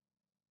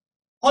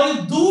और ये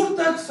दूर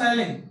तक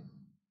फैले,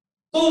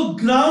 तो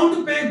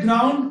ग्राउंड पे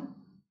ground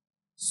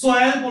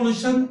soil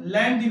pollution,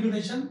 land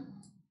degradation,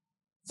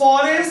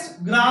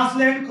 forest,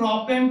 grassland,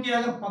 cropland की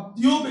अगर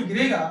पत्तियों पे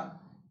गिरेगा,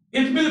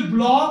 it will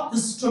block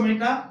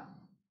stomata,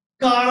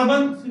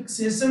 carbon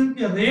fixation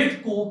के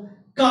रेट को,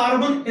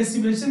 कार्बन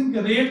एसिमिलेशन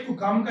के रेट को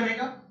कम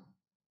करेगा,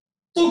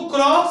 तो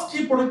क्रॉप्स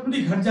की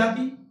प्रोडक्टिविटी घट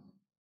जाती।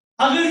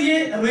 अगर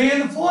ये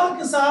रेनफॉल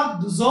के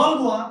साथ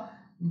डिसॉल्व हुआ,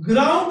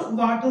 ग्राउंड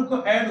वाटर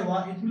को ऐड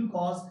हुआ, it will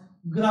cause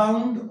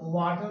ground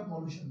water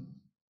pollution.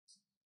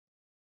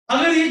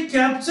 अगर ये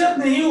कैप्चर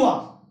नहीं हुआ,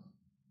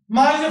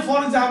 मान लीजिए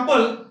फॉर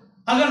एग्जांपल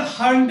अगर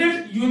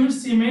 100 यूनिट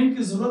सीमेंट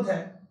की जरूरत है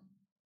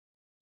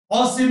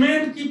और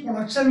सीमेंट की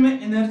प्रोडक्शन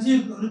में एनर्जी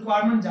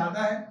रिक्वायरमेंट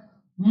ज्यादा है,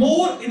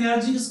 more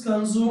energy is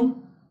consumed,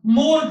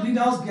 more green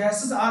house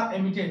gases are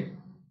emitted.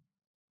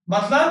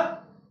 मतलब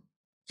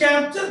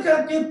कैप्चर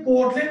करके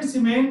पोर्टलैंड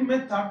सीमेंट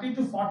में 30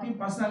 to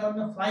 40% अगर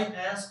हमने फ्लाई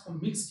ऐश को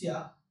मिक्स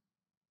किया,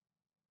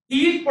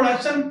 ईट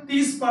प्रोडक्शन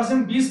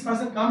 30%,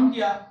 20% कम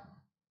किया,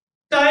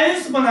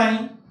 टाइल्स बनाई,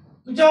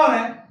 तो क्या हो रहा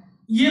है,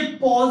 ये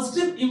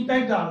पॉजिटिव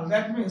इंपैक्ट डाल रहा है।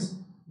 दैट मींस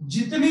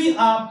जितनी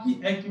आपकी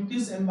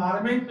एक्टिविटीज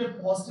एनवायरनमेंट पे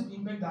positive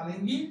impact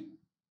डालेंगी,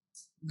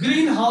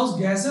 green house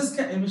gases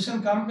का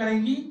एमिशन कम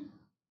करेंगी,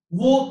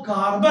 वो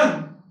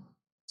कार्बन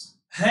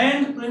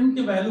हैंड प्रिंट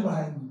की value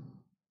बढ़ाएंगी।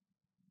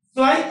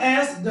 Fly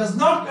ash does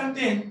not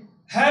contain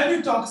heavy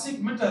toxic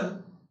metal,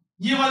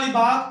 ये वाली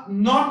बात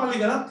नॉट वाली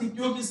गलत थी,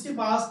 क्योंकि इसके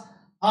पास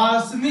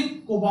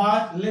आर्सेनिक,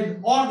 कोबाल्ट,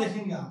 लेड। और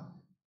देखेंगे आप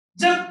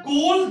जब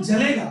कोल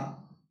जलेगा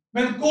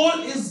When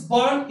coal is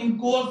burned in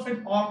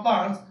coal-fed power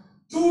plants,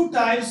 two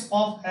types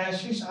of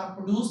ashes are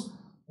produced.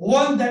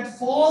 One that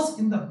falls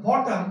in the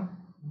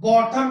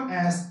bottom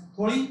as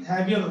थोड़ी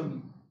heavier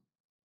होगी.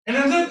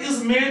 Another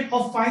is made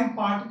of fine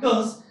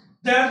particles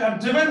that are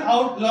driven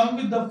out along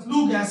with the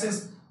flue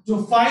gases. जो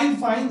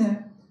fine है,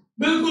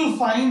 बिल्कुल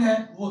fine है,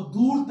 वो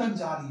दूर तक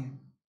जा रही है.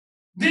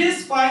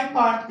 These fine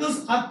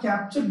particles are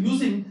captured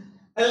using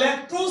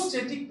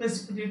electrostatic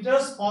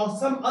precipitators or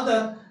some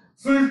other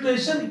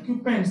filtration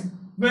equipments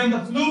when the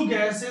flue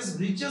gases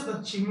reaches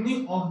the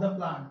chimney of the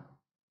plant.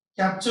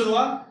 Capture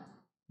हुआ.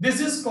 This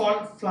is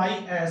called fly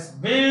ash.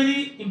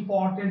 Very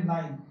important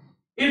line.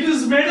 It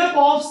is made up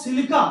of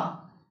silica,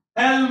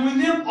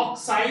 aluminium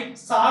oxide,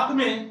 साथ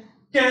में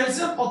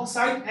calcium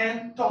oxide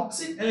and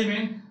toxic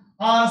element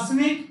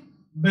arsenic,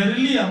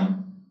 beryllium,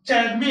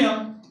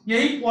 cadmium.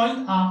 यही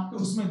point आपके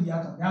उसमें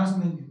दिया था, ध्यान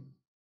सुनेंगे.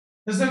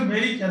 Listen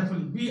very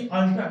carefully, B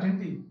ultra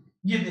attentive.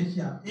 ये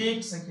देखिए आप,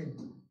 एक second.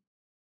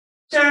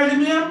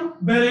 Cadmium,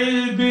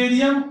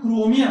 barium,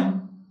 chromium,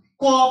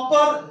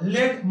 copper,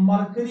 lead,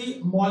 mercury,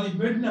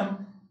 molybdenum,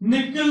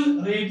 निकल,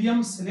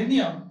 radium,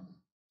 selenium,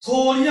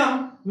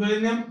 thorium,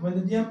 uranium,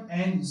 vanadium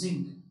and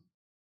zinc.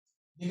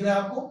 दिख रहा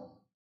है आपको,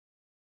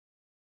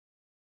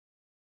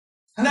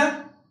 है ना?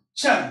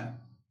 चलिए,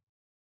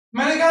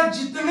 मैंने कहा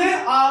जितने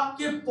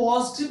आपके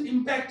पॉजिटिव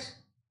इंपैक्ट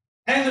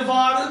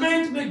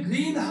एनवायरमेंट में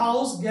ग्रीन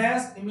हाउस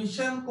गैस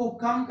इमिशन को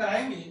कम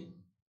कराएंगे,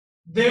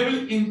 they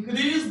will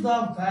increase the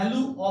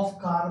value of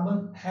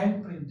carbon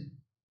हैंडप्रिंट.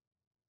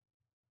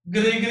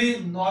 Gregory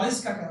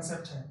Norris का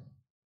कंसेप्ट है.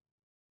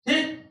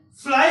 ठीक.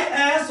 Fly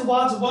ash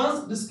was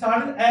once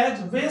discarded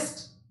as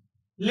waste,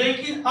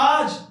 लेकिन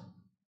आज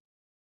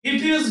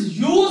it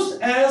is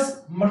used as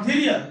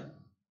material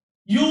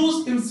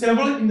used in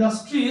several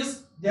industries,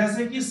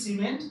 जैसे कि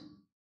सीमेंट,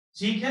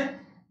 ठीक है,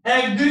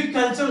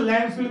 एग्रीकल्चर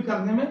लैंडफिल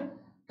करने में,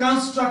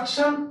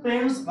 कंस्ट्रक्शन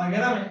पेंट्स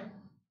वगैरह में,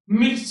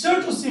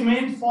 mixture to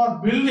cement for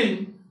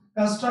building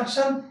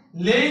construction,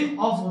 laying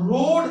of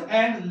road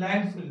and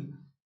landfill.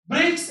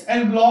 BRICS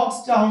and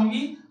blocks क्या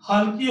होंगी?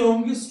 हल्की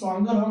होंगी,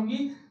 स्ट्रॉन्गर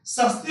होंगी,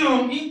 सस्ती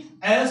होंगी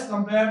as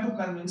compare to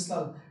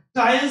conventional.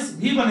 Tiles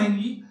भी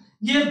बनेंगी.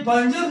 ये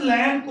बंजर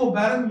लैंड को,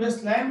 बैरन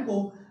वेस्ट लैंड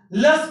को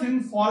लस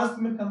ग्रीन फॉरेस्ट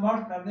में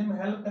कन्वर्ट करने में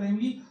हेल्प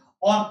करेंगी.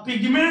 और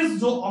पिगमेंट्स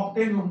जो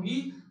ऑब्टेन होंगी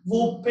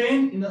वो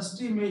पेंट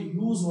इंडस्ट्री में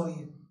यूज हो रही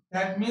है.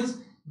 दैट मींस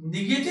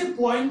नेगेटिव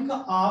पॉइंट का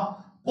आप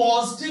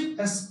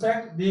पॉजिटिव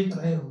एस्पेक्ट देख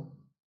रहे हो.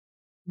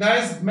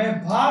 गाइस, मैं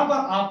बार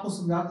बार आपको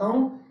समझाता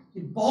हूं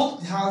कि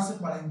बहुत ध्यान से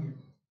पढ़ेंगे.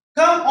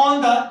 Come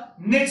on the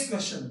next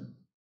question.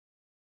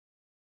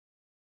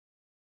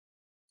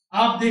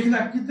 आप देखना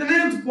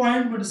कितने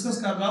पॉइंट में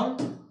डिस्कस कर रहा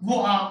हूं,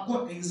 वो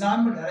आपको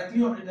एग्जाम में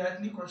डायरेक्टली और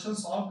इनडायरेक्टली क्वेश्चन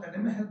सॉल्व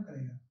करने में हेल्प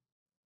करेगा.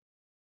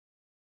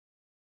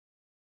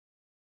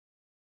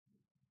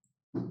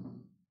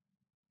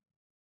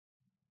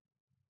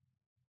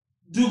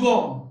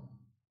 Dugong,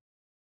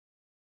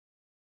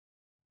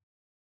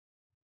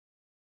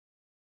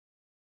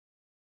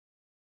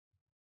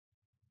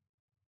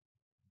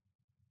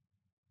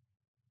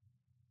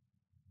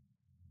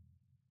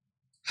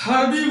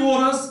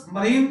 herbivorous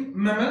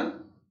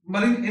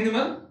marine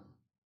animal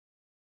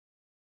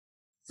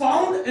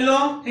found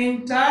along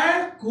entire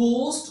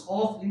coast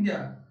of India.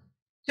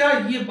 क्या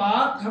ये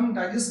बात हम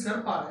डाइजेस्ट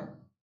कर पा रहे हैं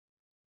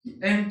कि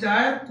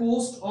entire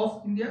coast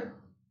of India?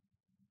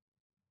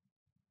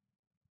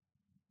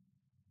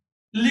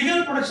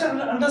 Legal protection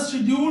under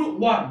schedule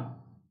 1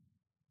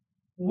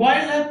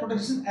 wild life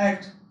protection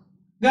act.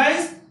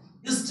 Guys,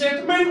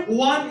 statement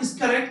 1 is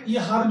correct. ये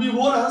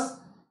हर्बिवोरस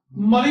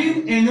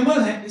मरीन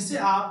एनिमल है, इसे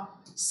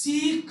आप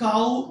सी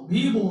काउ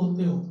भी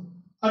बोलते हो.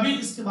 अभी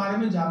इसके बारे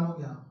में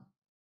जानोगे आप.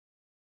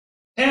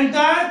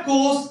 एंटायर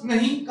कोस्ट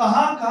नहीं,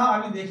 कहां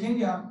कहां अभी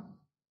देखेंगे हम.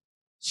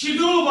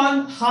 Schedule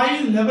 1 high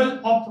level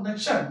of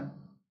protection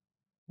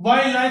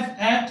wild life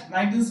act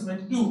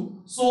 1972.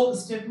 So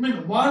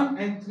statement 1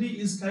 and 3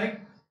 is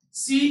correct.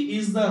 C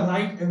is the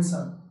right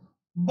answer.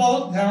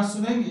 बहुत ध्यान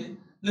सुनेंगे.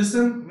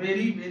 Listen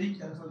very very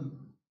carefully.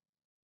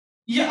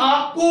 ये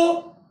आपको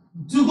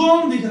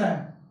जुगोंग दिख रहा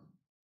है.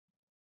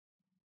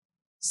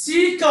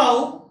 Sea cow,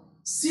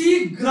 sea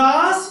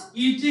grass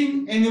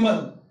eating animal.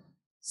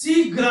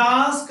 Sea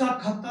grass का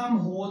खत्म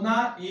होना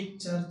एक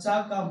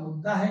चर्चा का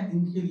मुद्दा है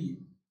इनके लिए.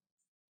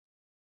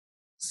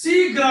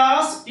 Sea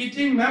grass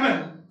eating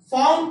mammal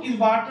found in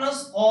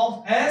waters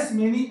of as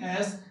many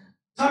as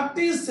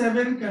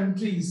 37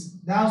 countries.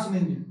 ध्यान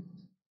सुनेंगे.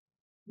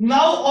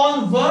 Now on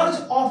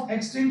verge of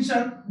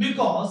extinction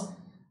because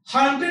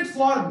hunted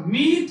for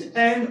meet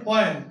and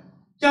oil.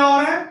 क्या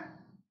हो रहा है?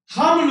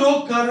 हम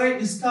लोग कर रहे हैं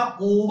इसका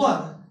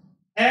ओवर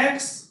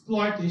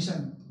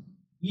एक्सप्लॉयटेशन.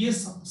 ये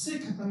सबसे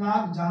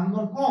खतरनाक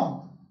जानवर कौन?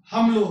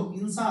 हम लोग,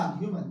 इंसान,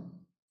 human.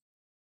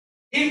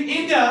 In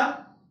India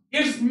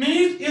it's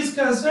meet is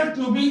considered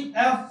to be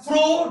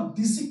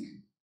एफ्रोडिसिक.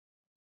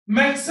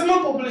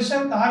 Maximum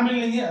population कहां मिल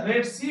रही है?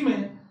 रेड सी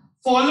में,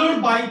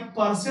 फॉलोड बाय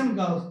पर्शियन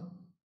गल्फ.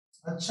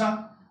 अच्छा,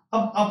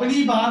 अब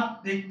अपनी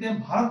बात देखते हैं,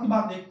 भारत की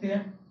बात देखते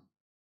हैं.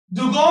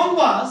 डुगोंग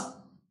वाज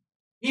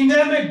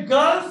इंडिया में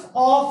गल्फ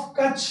ऑफ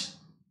कच्छ,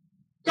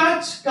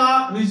 कच्छ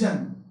का रीजन,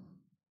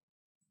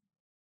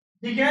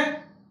 ठीक है,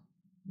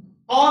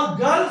 और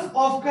गल्फ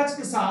ऑफ कच्छ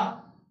के साथ,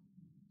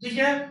 ठीक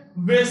है,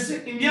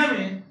 वेस्ट इंडिया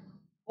में,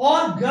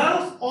 और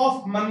गल्फ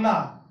ऑफ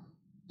मन्नार।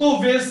 तो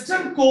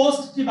वेस्टर्न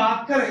कोस्ट की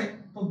बात करें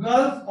तो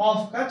गल्फ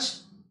ऑफ कच्छ,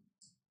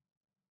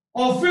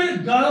 और फिर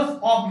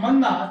gulf of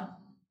Mannar.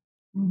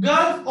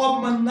 Gulf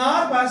of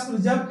Mannar biosphere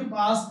reserve के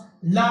पास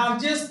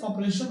largest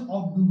population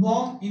of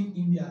dugong in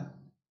India.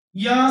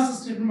 यहां से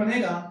स्टेटमेंट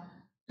बनेगा,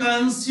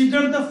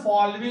 consider the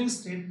following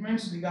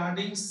statements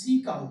regarding sea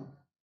cow.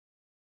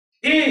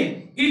 A,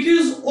 it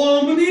is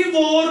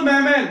omnivore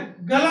mammal,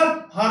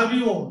 गलत,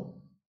 herbivore.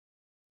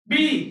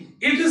 B,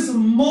 it is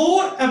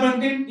more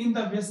abundant in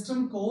the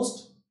western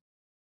coast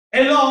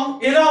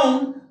along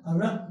around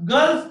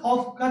Gulf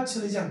of Kutch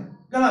region,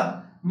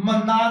 गलत,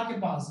 मन्नार के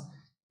पास।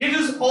 It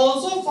is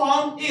also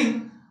found in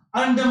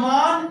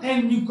Andaman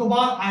and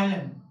Nicobar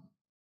Island,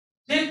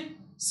 ठीक,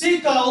 सी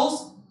cows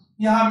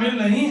यहां मिल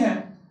रही है।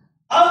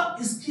 अब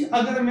इसकी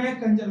अगर मैं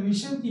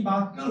कंजर्वेशन की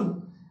बात करूं,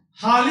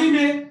 हाल ही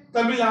में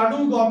तमिलनाडु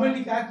गवर्नमेंट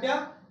ने क्या किया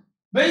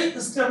भाई,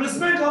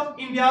 establishment of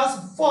India's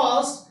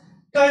first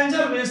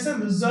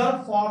conservation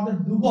reserve for the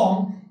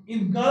dugong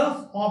in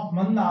gulf of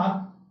Mannar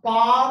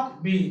park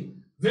bay.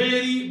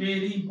 Very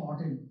very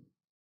important,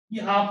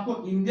 ये आपको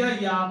इंडिया,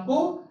 ये आपको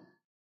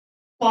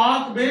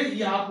पार्क बे,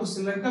 ये आपको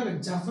श्रीलंका का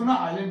जफना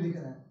आइलैंड दिख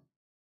रहा है।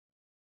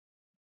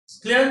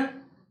 Clear?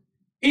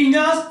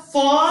 India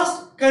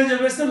first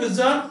conservation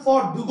reserve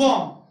for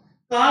dugong,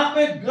 कहां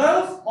पे,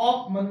 गल्फ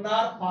ऑफ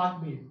मन्नार पार्क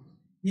बे।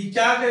 ये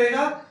क्या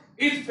करेगा,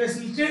 it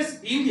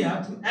facilitates India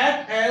to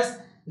act as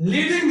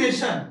leading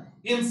nation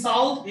in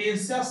south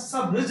Asia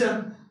सब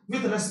reason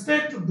with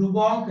respect to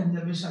dugong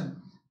conservation.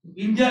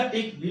 India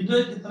एक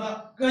लीडर की तरह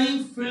कई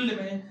फील्ड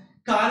में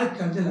कार्य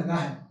करने लगा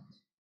है।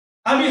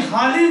 अभी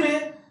हाल ही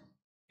में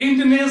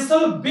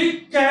इंटरनेशनल बिग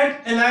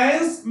कैट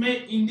अलायंस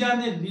में इंडिया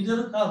ने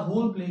लीडर का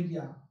रोल प्ले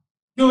किया।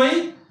 क्यों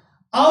भाई,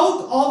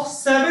 आउट ऑफ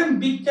 7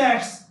 बिग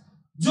कैट्स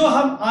जो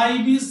हम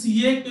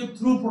IBCA के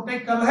थ्रू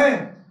प्रोटेक्ट कर रहे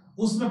हैं,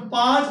 उसमें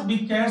 5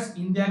 बिग कैट्स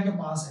इंडिया के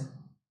पास है।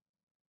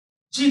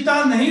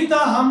 चीता नहीं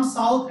था, हम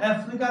साउथ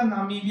अफ्रीका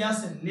नामीबिया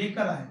से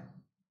लेकर आए,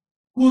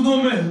 कूदों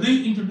में री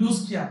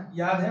इंट्रोड्यूस किया,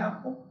 याद है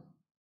आपको।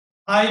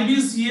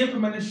 IBCA पे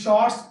मैंने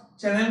शॉर्ट्स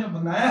चैनल में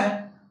बनाया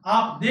है,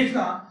 आप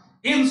देखना,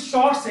 इन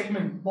शॉर्ट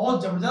सेगमेंट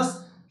बहुत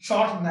जबरदस्त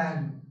शॉर्ट बनाया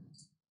है।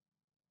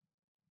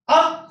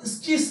 अब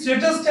इसकी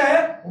स्टेटस क्या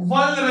है,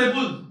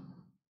 वल्नरेबल।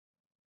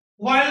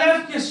 वाइल्ड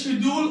लाइफ के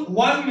शेड्यूल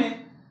 1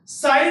 में,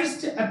 साइट्स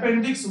के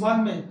अपेंडिक्स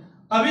 1 में,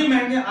 अभी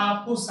मैंने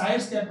आपको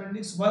साइट्स के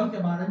अपेंडिक्स 1 के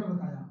बारे में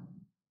बताया।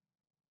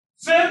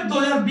 फिर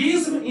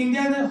 2020 में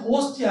इंडिया ने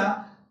होस्ट किया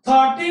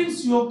 13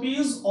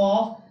 COPs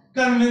of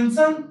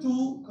convention to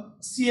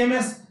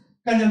CMS,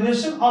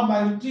 conservation of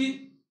migratory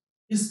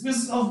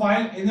species of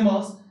wild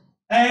animals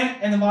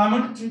and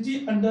environment treaty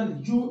under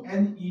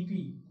UNEP।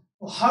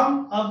 तो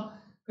हम अब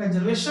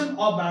कंजर्वेशन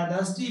ऑफ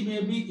बायोडायवर्सिटी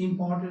में भी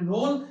इंपॉर्टेंट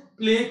रोल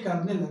प्ले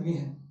करने लगे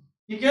हैं।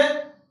 ठीक है,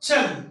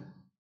 चलिए,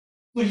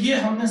 तो ये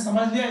हमने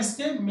समझ लिया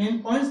इसके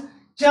मेन पॉइंट्स,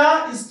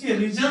 क्या इसके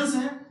रीजंस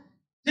हैं।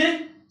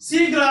 ठीक,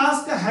 सी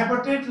ग्रास का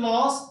हैबिटेट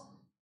लॉस,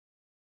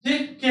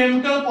 ठीक,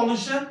 केमिकल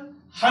पॉल्यूशन,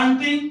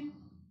 हंटिंग,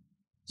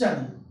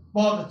 चलिए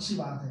बहुत अच्छी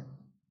बात है।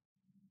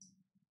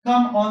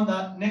 Come on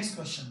the next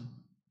question.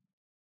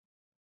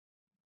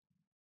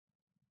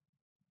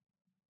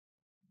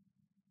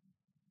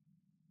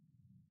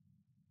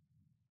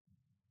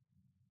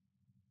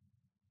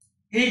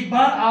 एक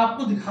बार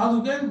आपको दिखा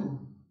दूंगा इनको,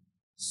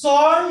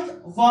 सॉल्ट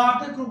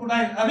वाटर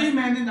क्रोकोडाइल। अभी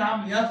मैंने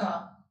नाम लिया था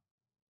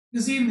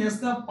किसी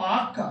नेशनल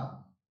पार्क का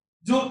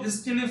जो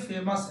इसके लिए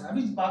फेमस है,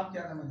 अभी बात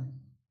किया था मैंने।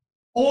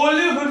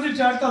 ओलिव रिडली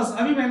टर्टल्स,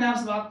 अभी मैंने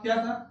आपसे बात किया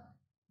था।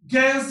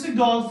 गैंगस्टिक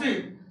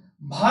डॉल्फिन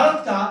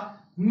भारत का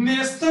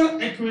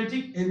नेशनल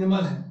एक्वेटिक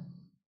एनिमल है।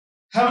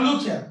 Have a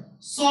look here,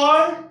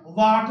 salt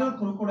water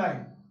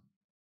crocodile,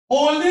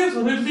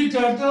 olive Ridley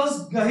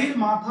turtles, गहीर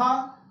माथा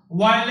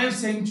वाइल्ड लाइफ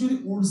सेंचुरी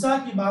उड़ीसा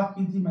की बात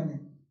की थी मैंने,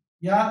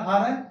 याद आ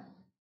रहा है,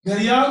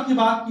 घड़ियाल की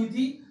बात की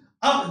थी।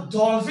 अब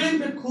डॉल्फिन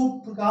पे खूब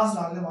प्रकाश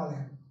डालने वाले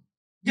हैं।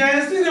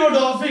 गैंगस्टिक रिवर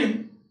डॉल्फिन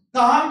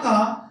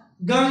कहां,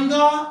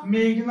 गंगा,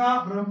 मेघना,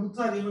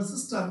 Brahmaputra river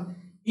system,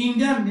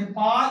 India,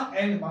 Nepal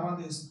and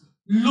Bangladesh.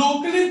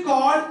 Locally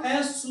called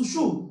as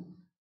सुशु,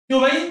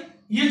 क्यों भाई,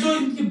 ये जो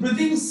इनकी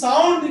ब्रीथिंग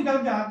साउंड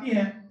निकल के आती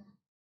है।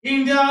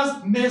 इंडिया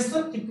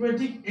नेशनल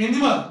एक्वेटिक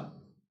एनिमल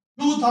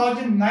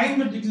 2009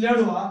 में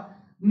डिक्लेयर हुआ।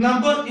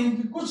 नंबर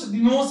इनकी कुछ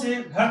दिनों से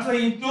घट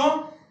रही है, क्यों,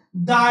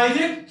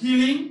 डायरेक्ट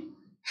किलिंग,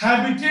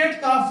 हैबिटेट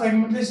का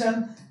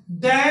फ्रेगमेंटेशन,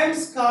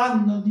 डैम्स का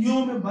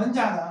नदियों में बन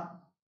जाना,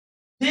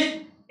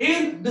 ठीक,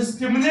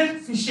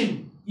 इनडिस्क्रिमिनेट फिशिंग,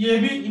 ये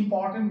भी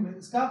इंपॉर्टेंट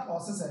इसका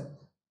प्रोसेस है।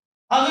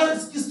 अगर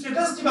इसकी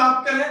स्टेटस की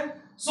बात करें,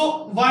 सो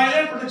वाइल्ड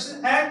लाइफ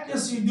प्रोटेक्शन एक्ट के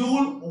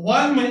शेड्यूल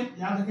 1 में,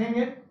 याद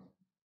रखेंगे,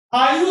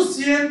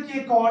 IUCN के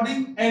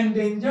अकॉर्डिंग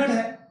एंडेंजर्ड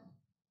है,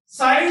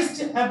 साइट्स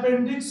के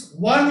अपेंडिक्स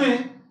 1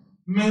 में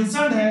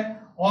मेंशन्ड है,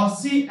 और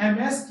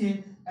CMS के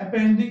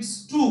अपेंडिक्स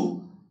 2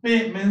 पे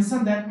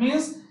mention, that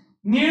means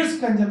needs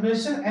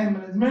conservation and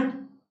management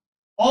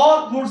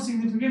or would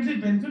significantly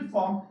benefit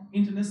from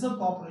international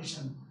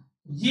cooperation।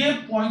 ये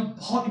पॉइंट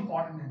बहुत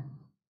इंपॉर्टेंट है।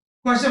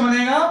 क्वेश्चन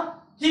बनेगा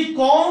कि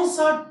कौन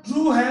सा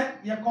ट्रू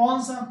है या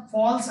कौन सा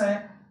फॉल्स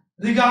है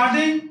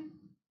regarding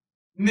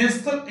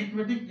national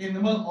aquatic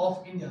animal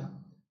of India.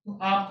 तो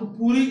आपको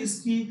पूरी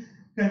इसकी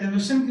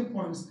कंजर्वेशन के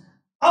पॉइंट्स,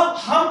 अब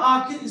हम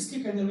आखिर इसके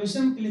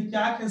कंजर्वेशन के लिए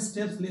क्या क्या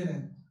स्टेप्स ले रहे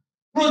हैं।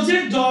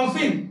 प्रोजेक्ट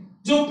डॉल्फिन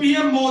जो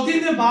पीएम मोदी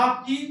ने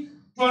बात की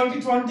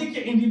 2020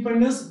 के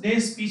इंडिपेंडेंस डे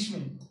स्पीच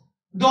में,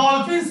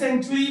 dolphin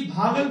century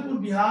Bhagalpur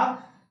Bihar,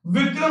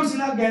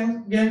 Vikramshila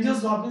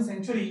Ganges dolphin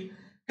century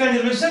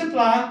conservation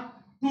plan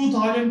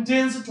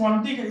 2010 से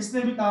 20 का,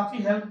 इसने भी काफी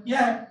हेल्प किया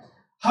है।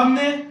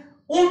 हमने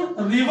उन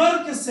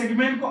रिवर के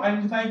सेगमेंट को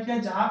आइडेंटिफाई किया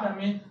जहां पे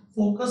हमें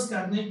फोकस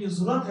करने की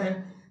जरूरत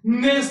है।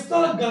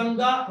 National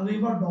Ganga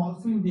river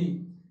dolphin day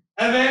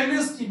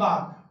awareness की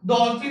बात,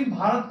 डॉल्फिन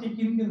भारत के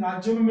किन किन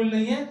राज्यों में मिल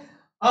रही है,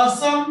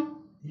 Assam,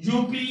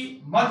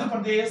 UP, Madhya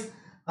Pradesh,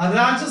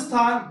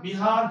 Rajasthan,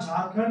 Bihar,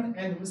 Jharkhand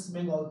and waste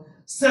Bengal,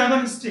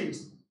 7 states.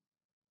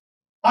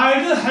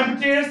 Idol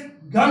habitats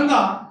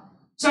Ganga,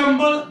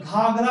 Chambal,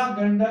 Ghaghara,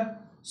 Gandak,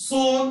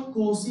 Son,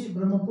 Kosi,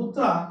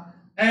 Brahmaputra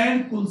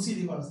and Tulsi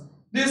reverse.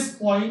 This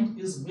point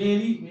is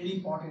very very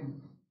important.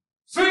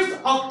 5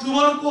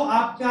 अक्टूबर को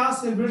आप क्या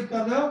सेलिब्रेट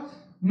कर रहे हो,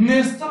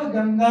 national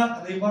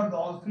Ganga river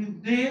dolphin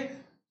day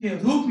के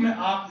रूप में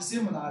आप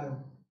इसे मना रहे हो।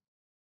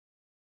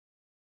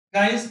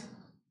 गाइस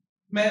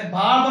मैं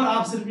बार बार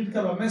आपसे रिपीट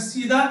कर रहा हूं, मैं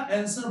सीधा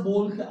आंसर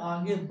बोल के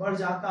आगे बढ़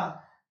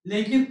जाता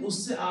लेकिन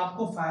उससे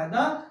आपको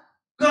फायदा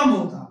कम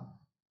होता।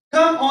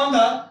 Come on the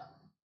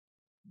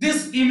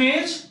this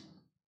image,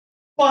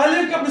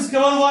 पहले कब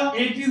डिस्कवर हुआ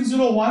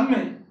 1801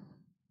 में।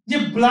 ये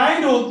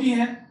ब्लाइंड होती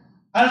हैं,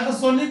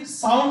 अल्ट्रासोनिक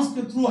साउंड्स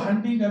के थ्रू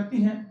हंटिंग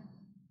करती हैं।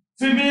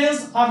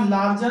 Females are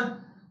larger,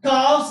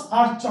 calves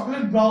are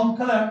chocolate brown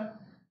colour,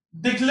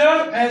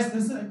 declared as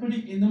national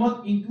aquatic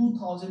animal in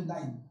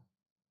 2009।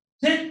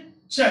 ठीक,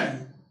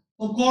 चलिए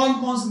तो कौन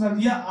कौन सी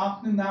नदियां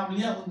आपने नाम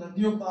लिया, उन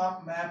नदियों को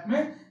आप मैप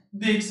में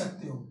देख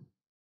सकते हो।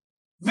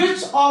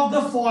 Which of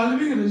the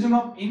following region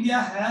of India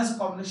has a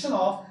combination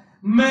of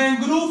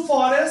mangrove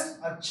forest?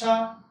 अच्छा,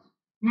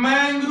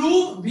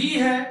 मैंग्रोव भी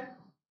है,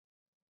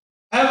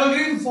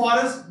 एवरग्रीन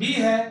फॉरेस्ट भी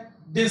है,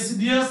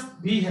 डेसिडियस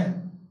भी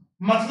है,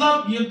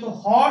 मतलब ये तो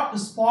हॉट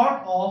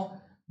स्पॉट ऑफ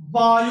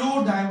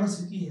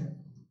बायोडाइवर्सिटी है।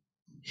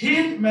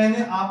 हिंट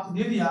मैंने आपको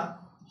दे दिया,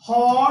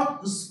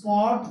 हॉट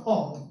स्पॉट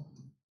ऑफ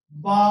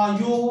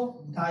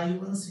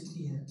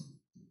बायोडाइवर्सिटी है,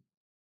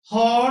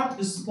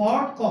 हॉट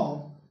स्पॉट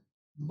ऑफ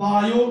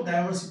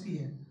बायोडाइवर्सिटी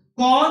है।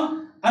 कौन?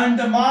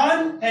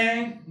 Andaman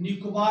and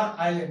Nicobar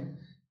island.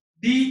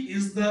 D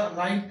is the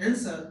right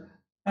answer,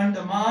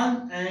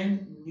 Andaman and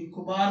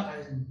Nicobar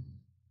island.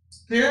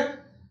 Clear?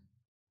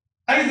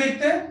 आइए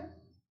देखते हैं।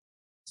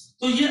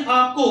 तो ये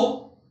आपको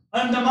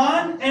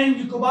Andaman and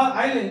Nicobar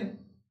island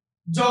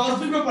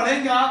geography में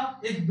पढ़ेंगे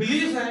आप। एक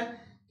बिलीफ है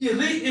कि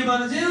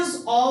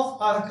रीइमर्जेंस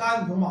ऑफ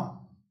अर्कान घुमा।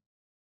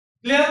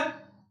 क्लियर?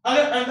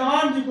 अगर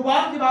अंडमान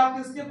निकोबार की बात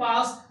करें, इसके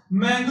पास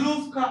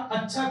मैंग्रोव का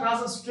अच्छा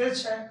खासा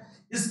स्ट्रेच है,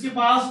 इसके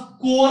पास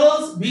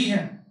कोरल्स भी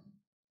हैं,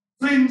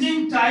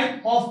 fringing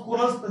type of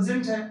corals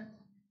present है,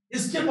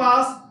 इसके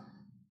पास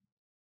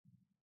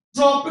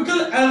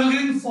ट्रॉपिकल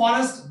एवरग्रीन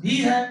फॉरेस्ट भी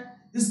है,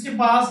 इसके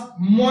पास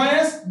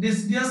मॉइस्ट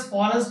डिसिडियस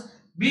फॉरेस्ट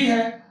भी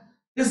है,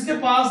 इसके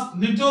पास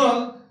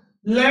लिटोरल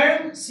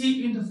लैंड सी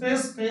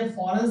इंटरफेस पे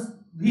फॉरेस्ट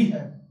भी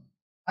है।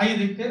 आइए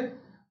देखते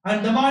हैं।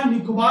 Andaman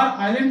Nicobar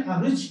island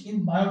are rich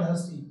in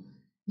biodiversity.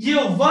 ये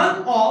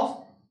one of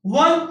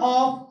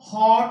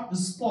hot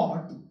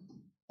spot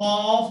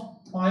of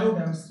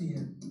biodiversity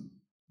है।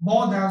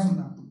 बहुत ध्यान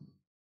सुनना।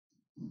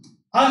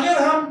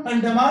 अगर हम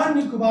अंडमान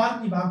निकोबार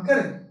की बात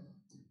करें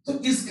तो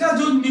इसका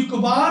जो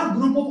निकोबार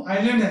ग्रुप ऑफ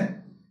आइलैंड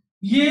है,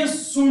 ये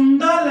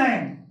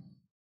सुंडालैंड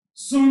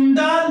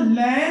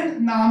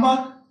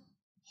नामक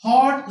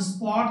हॉट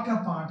स्पॉट का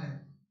पार्ट है।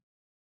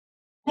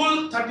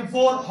 कुल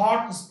 34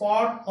 hot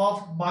spot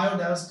of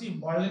biodiversity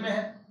world में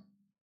है।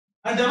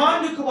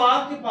 अंडमान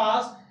निकोबार के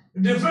पास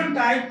different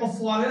type of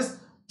forest,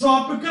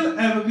 tropical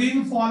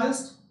evergreen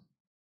forest,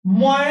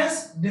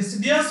 moist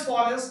deciduous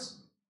forest,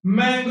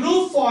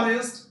 mangrove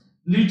forest,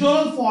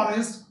 littoral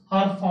forest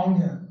are found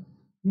here.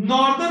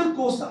 Northern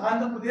coast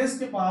Andhra Pradesh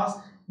के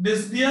पास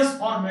डिसिडियस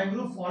और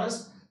mangrove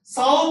forest,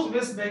 south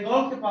west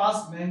Bengal के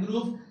पास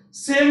mangrove,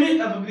 semi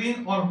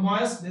evergreen और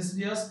moist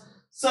deciduous,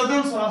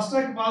 southern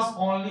Saurashtra के पास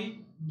only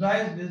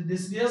dry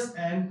deciduous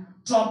and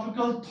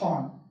tropical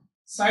thorn.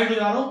 Side हो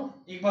जा रहा हूं,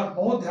 एक बार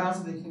बहुत ध्यान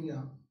से देखेंगे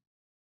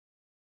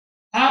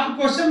आप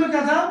क्वेश्चन में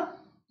क्या था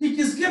कि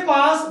किसके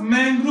पास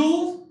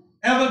मैंग्रोव,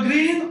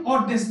 एवरग्रीन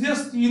और डिसिडियस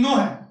तीनों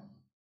है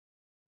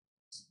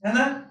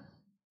ना।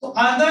 तो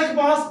आंध्र के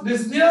पास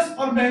डिसिडियस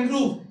और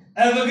मैंग्रोव,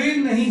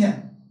 एवरग्रीन नहीं है।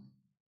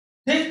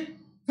 ठीक,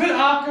 फिर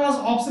आपके पास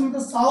ऑप्शन में था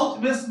south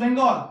west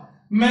Bengal,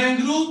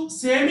 mangrove,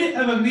 semi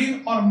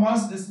evergreen और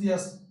मॉइस्ट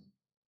डिसिडियस।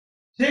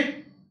 ठीक,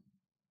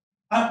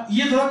 अब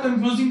ये थोड़ा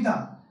कंफ्यूजिंग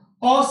था।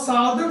 और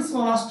साउदर्न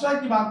सौराष्ट्र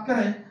की बात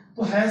करें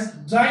तो has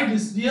dry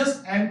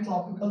deciduous and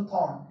tropical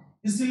thorn.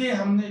 इसलिए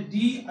हमने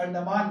डी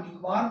अंडमान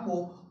निकोबार को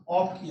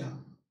ऑप्ट किया।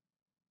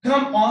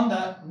 Come on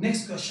the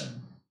next question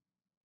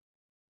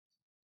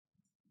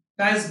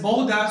guys,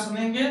 बहुत ध्यान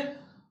सुनेंगे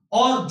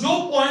और जो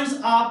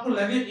पॉइंट्स आपको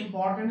लगे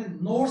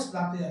इंपॉर्टेंट नोट्स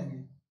बनाते जाएंगे।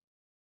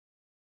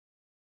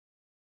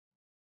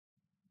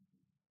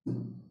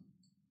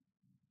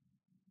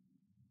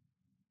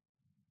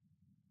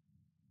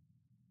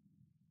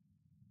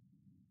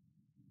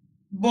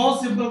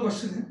 बहुत सिंपल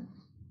क्वेश्चन है।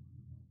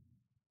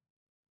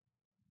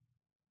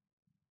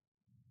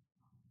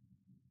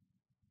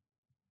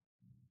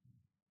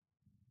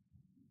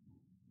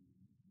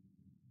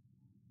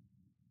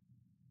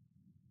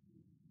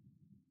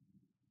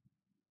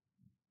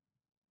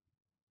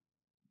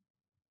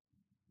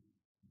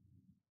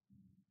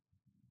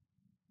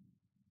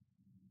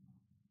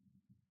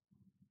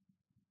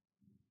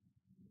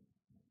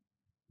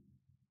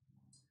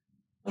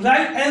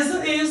 Right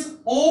answer is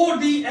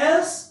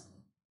ODS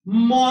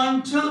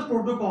Montreal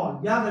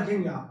protocol. याद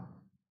रखेंगे आप,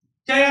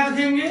 क्या याद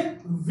रखेंगे?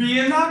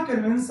 वियना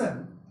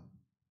कन्वेंशन,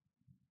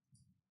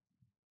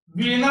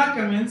 वियना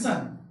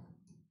कन्वेंशन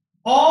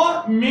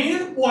और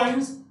मेन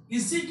पॉइंट्स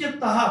इसी के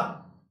तहत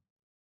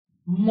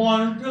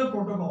मॉन्ट्रियल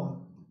प्रोटोकॉल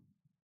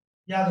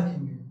याद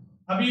रखेंगे।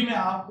 अभी मैं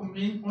आपको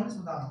मेन पॉइंट्स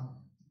बता रहा हूं,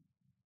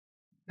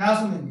 क्या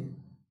सुनेंगे।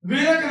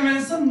 वियना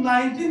कन्वेंशन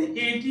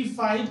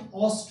 1985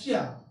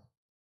 ऑस्ट्रिया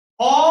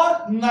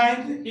और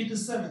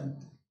 1987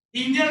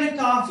 इंडिया ने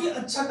काफी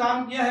अच्छा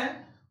काम किया है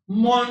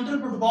मॉन्ट्रियल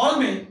प्रोटोकॉल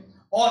में,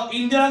 और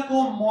इंडिया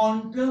को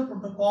मॉन्ट्रियल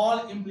प्रोटोकॉल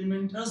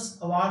इंप्लीमेंटर्स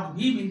अवार्ड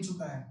भी मिल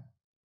चुका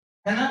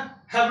है ना।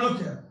 Have look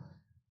here.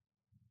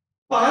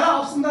 पहला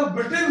ऑप्शन था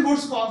Bretton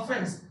Woods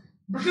conference.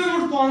 Bretton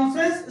Woods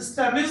conference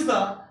establish the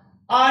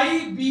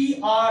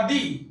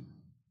IBRD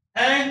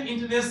and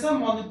international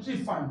monetary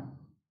fund.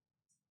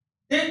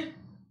 ठीक,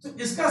 तो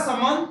इसका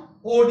संबंध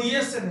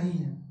ओडीएस से नहीं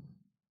है।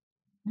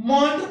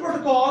 Monetary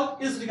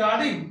protocol is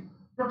regarding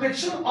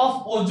protection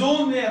of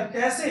ozone layer.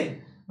 कैसे?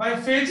 Bye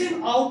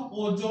phasing out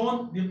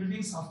ozone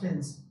depleting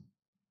substance.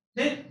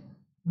 ठीक,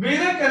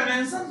 Vienna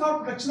convention for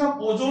protection of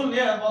ozone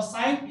layer was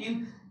signed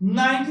in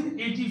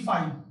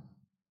 1985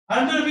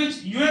 under which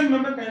UN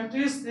member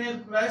countries ने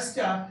रिकॉग्नाइज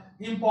किया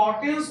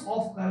importance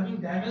of curbing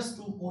damage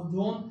to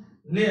ozone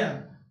layer.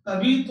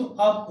 तभी तो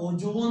अब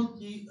ozone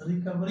की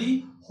recovery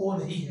हो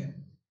रही है।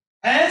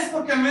 As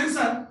per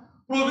convention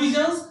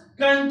provisions,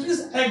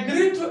 countries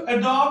agreed to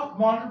adopt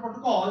Montreal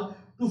Protocol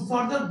to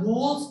further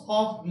goals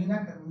of Vienna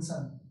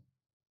Convention.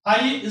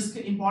 आइए इसके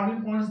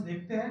इंपॉर्टेंट पॉइंट्स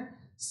देखते हैं।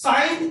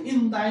 Signed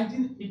in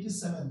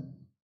 1987,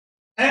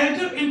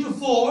 entered into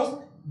force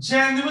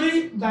January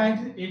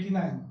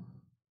 1989.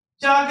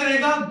 क्या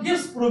करेगा?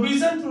 Gives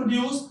provision to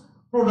reduce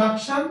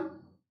production,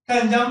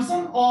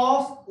 consumption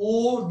of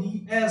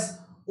ODS,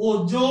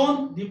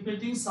 ozone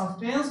depleting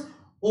substance,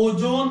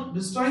 ozone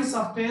destroying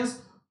substance,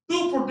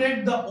 to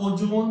protect the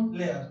ozone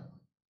layer.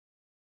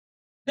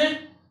 Then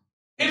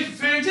it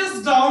phases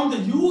down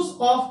the use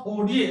of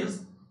ODS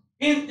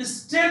in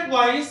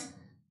stepwise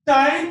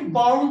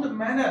time-bound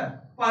manner.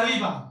 पहली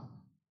बात,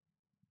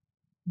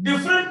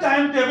 different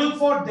timetable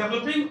for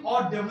developing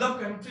or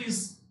developed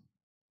countries.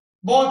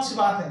 बहुत अच्छी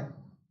बात है।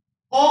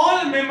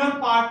 All member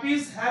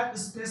parties have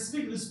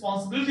specific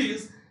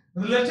responsibilities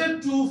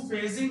related to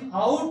phasing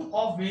out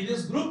of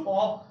various group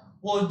of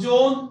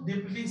ozone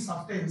depleting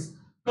substance,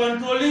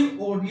 controlling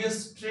ODS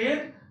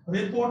trade,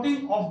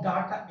 reporting of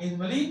data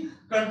annually,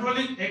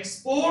 controlling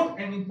export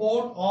and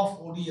import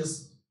of ODS.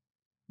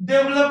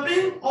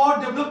 Developing or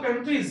developed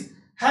countries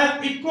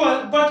have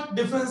equal but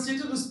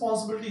differentiated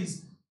responsibilities.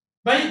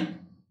 भाई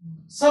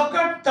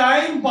सबका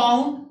time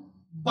bound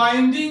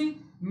binding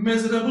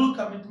measurable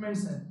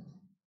commitments है।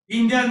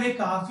 India ने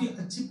काफी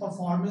अच्छी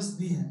performance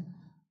दी है।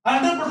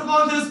 Under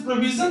protocol there is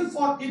provision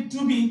for it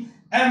to be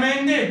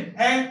amended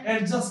and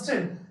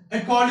adjusted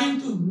according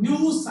to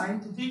new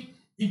scientific,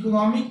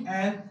 economic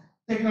and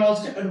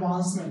technological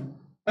advancement।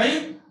 भाई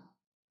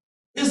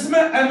इसमें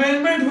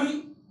amendment हुई,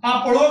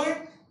 आप पढ़ोगे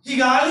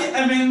किगाली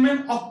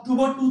अमेंडमेंट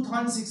अक्टूबर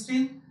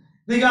 2016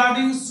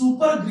 regarding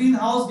super green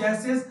house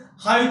gases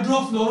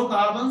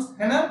हाइड्रोफ्लोरोकार्बन्स,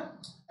 है ना।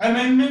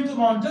 Amendment to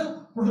Montreal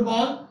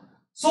protocol.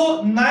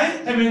 So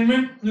 9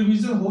 amendment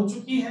revision हो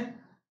चुकी है।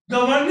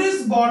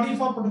 Governance body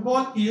for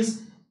protocol is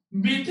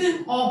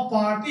meeting of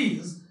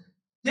parties.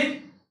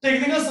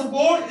 Technical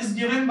support is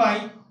given by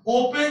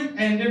open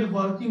ended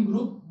working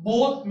group,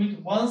 both meet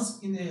once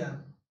in a year।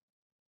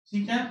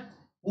 ठीक है,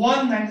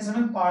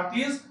 197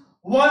 parties,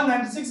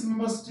 196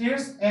 member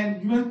states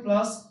and UN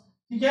plus,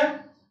 ठीक है,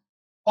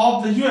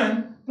 of the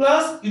UN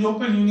plus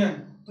European union.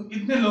 तो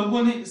इतने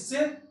लोगों ने इससे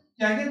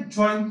क्या किया,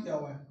 ज्वाइन किया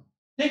हुआ है।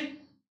 ठीक,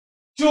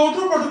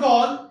 क्योटो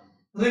प्रोटोकॉल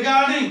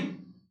रिगार्डिंग,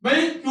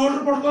 भाई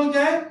क्योटो प्रोटोकॉल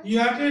क्या है?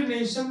 United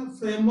nation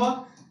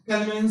framework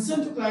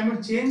convention to climate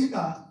change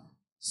का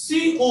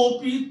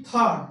COP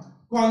third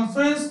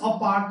conference of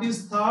parties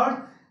third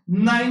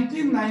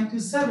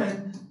 1997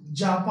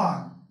 Japan.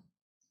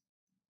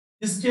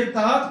 इसके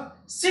तहत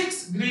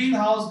 6 ग्रीन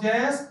हाउस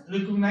गैस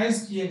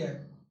रिकॉग्नाइज किए गए।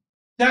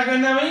 क्या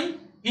करना है भाई?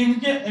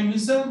 इनके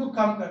एमिशन को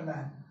कम करना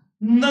है।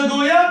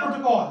 Nagoya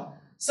protocol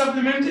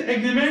supplementary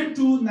agreement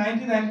to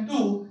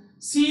 1992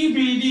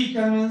 CBD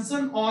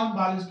Convention on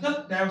Biological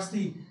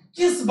Diversity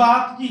किस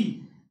बात की?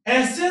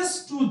 Access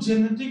to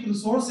genetic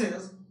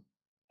resources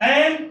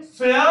and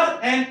fair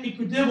and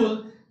equitable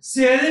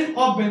sharing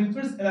of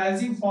benefits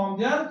arising from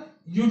their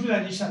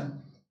utilization.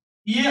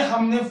 ये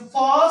हमने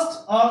फर्स्ट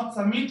अर्थ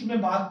समिट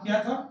में बात किया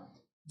था,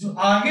 जो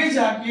आगे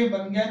जाके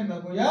बन गया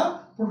Nagoya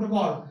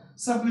protocol,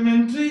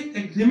 supplementary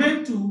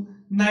agreement to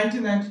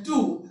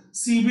 1992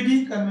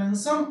 CBD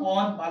convention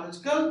on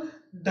biological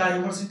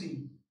diversity.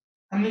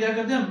 हमने क्या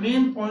कर दिया,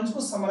 मेन पॉइंट्स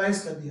को समराइज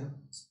कर दिया।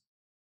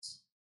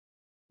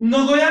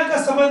 नगोया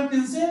का संबंध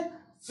किनसे?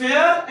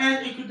 Fair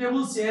and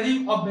equitable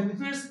sharing of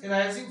benefits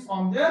arising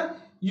from there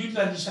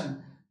utilisation,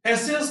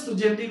 access to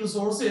genetic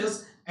resources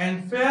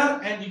and fair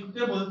and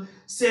equitable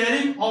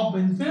sharing of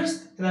benefits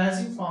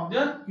arising from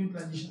their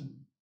utilization.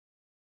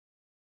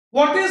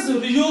 What is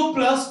Rio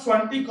plus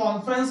 20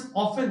 conference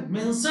often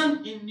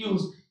mentioned in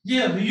news?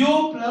 ये Rio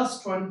plus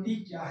 20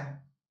 क्या है?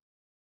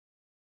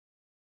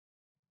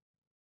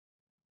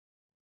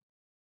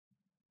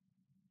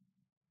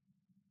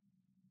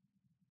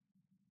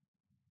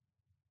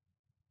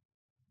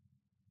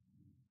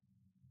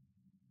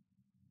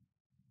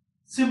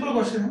 Simple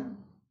question है।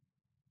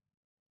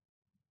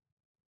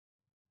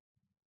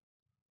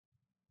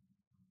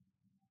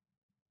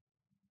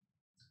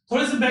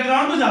 थोड़ी सी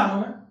background में जा रहा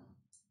हूं मैं।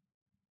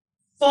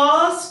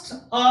 First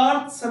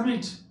earth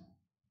summit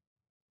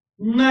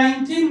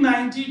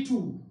 1992,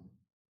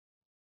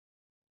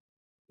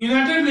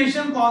 United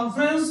nation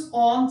conference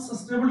on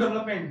sustainable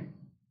development,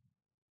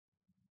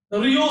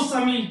 Rio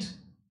summit,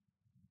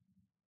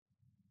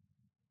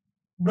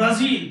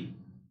 Brazil.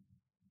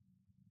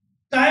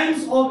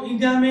 Times of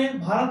India में,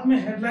 भारत में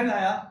हेडलाइन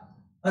आया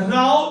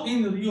राव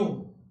इन रियो।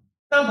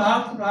 तब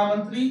भारत के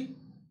प्रधानमंत्री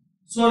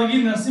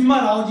स्वर्गीय नरसिम्हा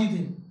राव जी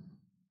थे।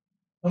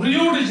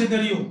 रियो डी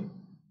जेनेरियो,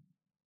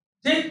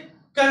 ठीक,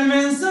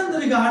 कन्वेंशन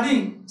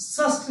रिगार्डिंग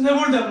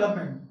सस्टेनेबल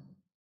डेवलपमेंट।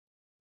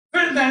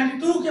 फिर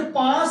 92 के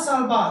 5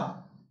 साल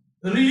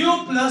बाद रियो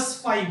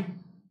प्लस 5,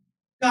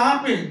 कहां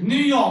पे?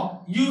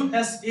 New York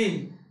USA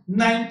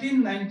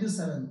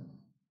 1997।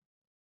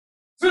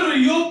 फिर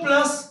रियो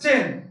plus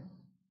 10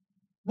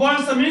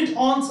 world summit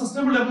on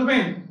sustainable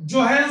development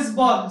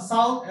Johannesburg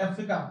south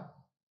Africa.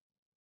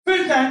 फिर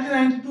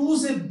 1992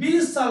 से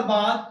 20 साल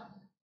बाद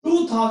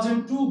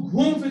 2002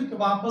 घूम फिर के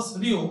वापस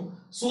रियो।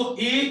 सो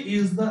ए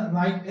is the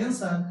right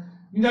answer,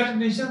 United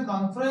nation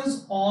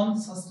conference on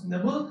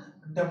sustainable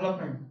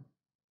development.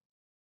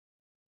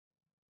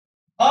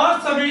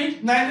 Earth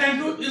Summit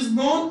 1992 is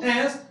known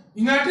as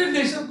United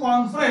Nations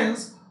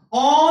Conference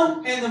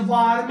on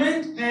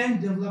Environment and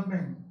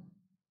Development.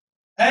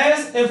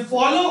 As a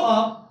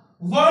follow-up,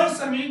 World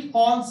Summit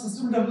on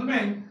Sustainable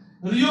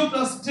Development Rio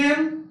Plus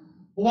 10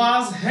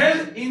 was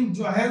held in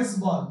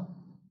Johannesburg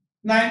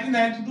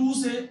 1992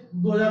 से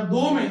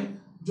 2002 में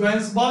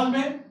Johannesburg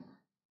में।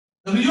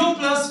 रियो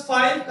plus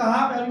 5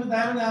 कहां पे? अभी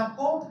बताया मैंने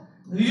आपको,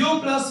 रियो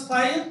plus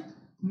 5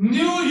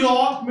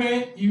 New York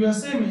में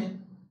यूएसए में,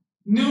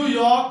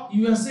 न्यूयॉर्क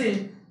यूएसए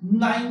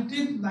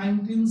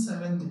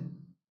 1997 में।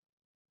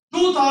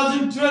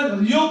 2012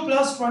 रियो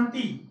प्लस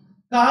 20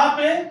 कहां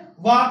पे?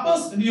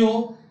 वापस रियो,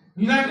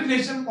 United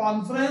nation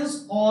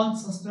conference on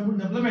sustainable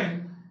development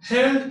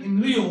held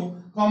in Rio,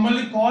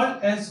 commonly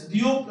called as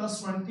Rio plus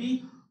 20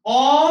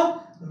 और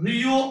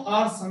रियो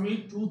अर्थ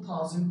समिट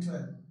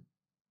 2012।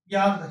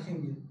 याद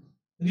रखेंगे,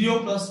 रियो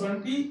plus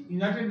 20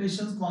 United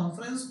Nations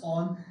conference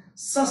on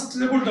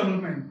sustainable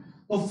development.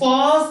 तो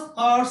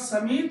फर्स्ट अर्थ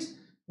समिट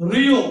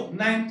रियो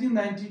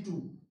 1992,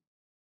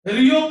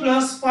 रियो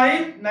प्लस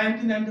 5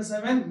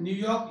 1997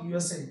 न्यूयॉर्क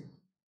यूएसए,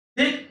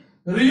 ठीक।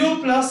 रियो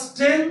प्लस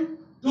 10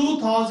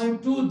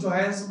 2002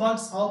 जोहान्सबर्ग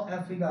साउथ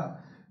अफ्रीका।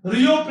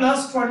 रियो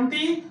plus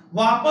 20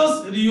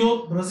 वापस रियो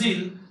Brazil.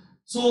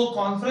 So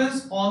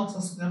conference on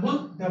sustainable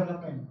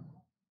development.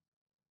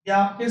 ये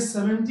आपके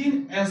 17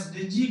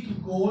 SDG की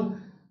गोल,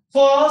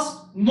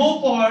 first no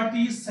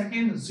poverty,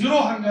 second zero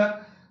hunger,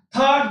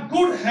 third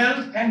good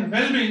health and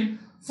wellbeing,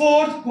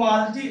 fourth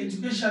quality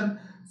education,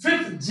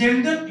 fifth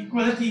gender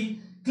equality,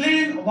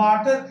 clean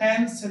water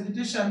and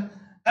sanitation,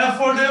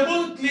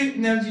 affordable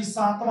clean energy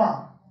सातवां,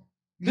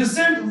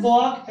 decent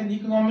work and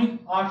economic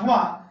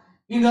आठवां,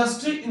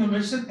 industry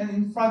innovation and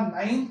infra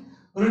ninth,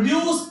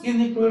 reduce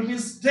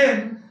inequalities 10,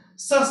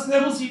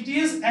 sustainable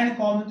cities and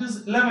communities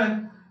 11,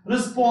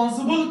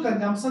 responsible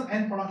consumption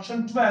and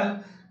production 12,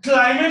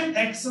 climate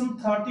action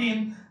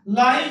 13,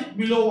 life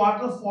below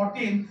water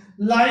 14,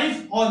 life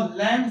on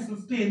land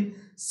 15,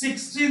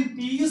 16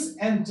 peace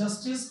and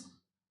justice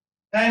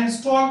and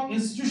strong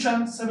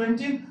institution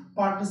 17,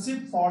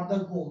 partnership for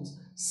the goals।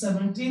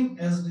 17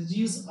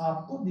 SDGs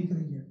आपको दिख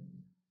रही है।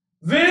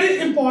 Very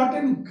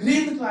important,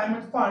 green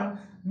climate fund।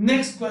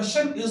 Next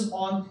question is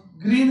on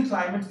green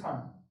climate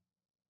fund।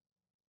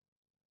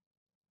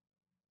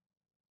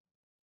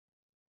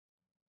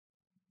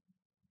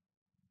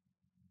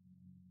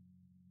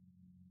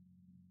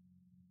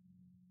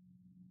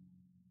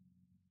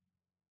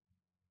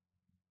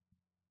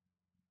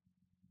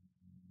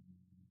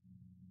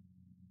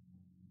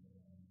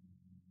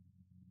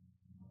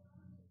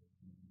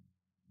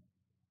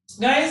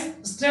 Guys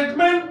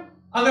statement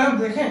अगर हम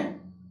देखें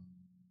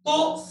तो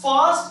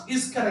first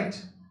is correct,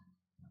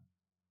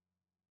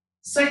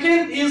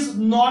 second is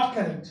not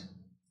correct.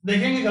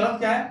 देखेंगे गलत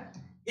क्या है।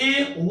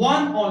 ए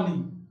one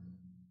only,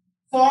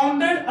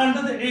 founded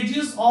under the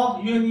edges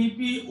of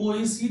UNEP,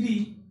 OECD,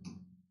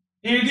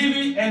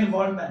 ADB and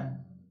world bank.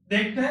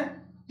 देखते हैं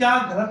क्या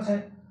गलत है।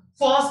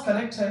 फर्स्ट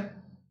करेक्ट है,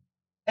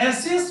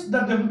 assist the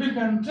developing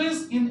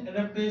countries in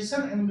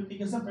adaptation and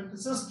mitigation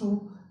practices to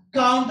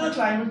counter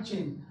climate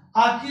change।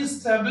 आखिर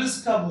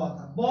स्टैब्लिश कब हुआ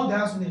था, बहुत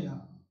ध्यान सुनिएगा,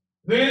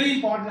 वेरी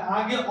इंपॉर्टेंट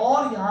आगे,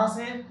 और यहां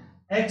से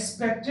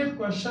एक्सपेक्टेड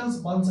क्वेश्चंस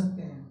बन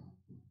सकते हैं।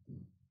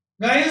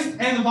 Guys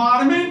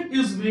environment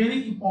is very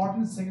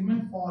important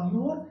segment for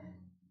your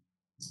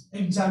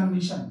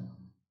examination.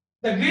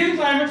 The green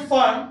climate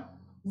fund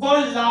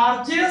was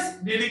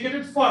largest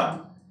dedicated fund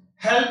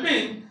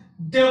helping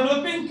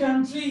developing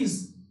countries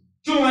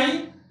to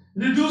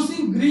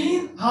reducing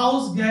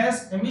greenhouse gas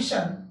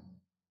emission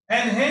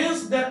and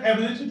hence their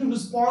ability to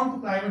respond to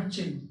climate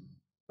change।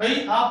 भाई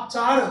आप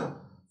चाह रहे हो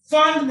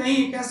fund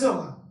नहीं, कैसे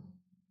होगा?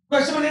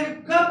 Question बनेगा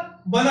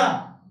कब बना?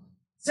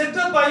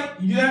 Setup bye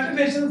United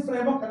nation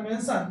framework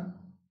convention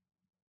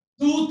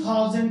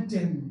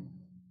 2010 में।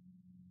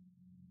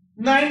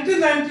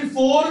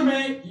 1994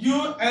 में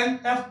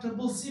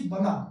यूएनएफसीसीसी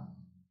बना।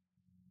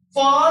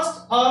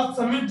 फर्स्ट अर्थ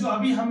समिट जो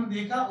अभी हमने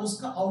देखा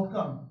उसका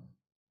outcome,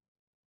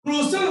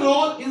 crucial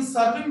role in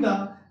serving the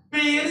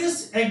Paris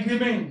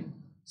Agreement,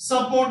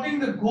 supporting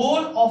the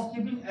goal of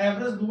keeping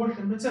average global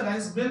temperature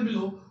rise well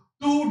below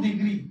 2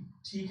 degree।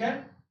 ठीक है।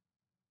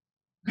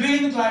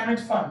 Green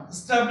Climate Fund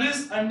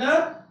established under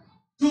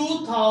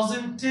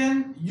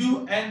 2010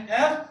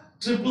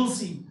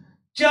 UNFCCC।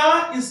 क्या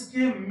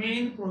इसके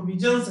मेन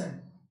प्रोविजंस हैं?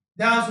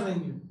 ध्यान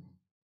सुनेंगे।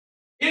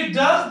 It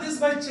does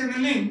this by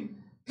channeling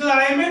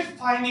climate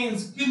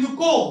finance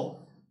किनको?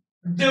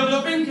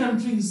 Developing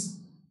countries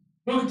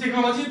क्योंकि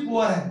technology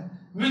poor है,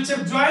 which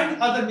have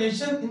joined other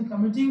nations in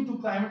committing to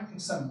climate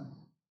action,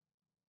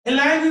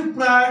 aligned with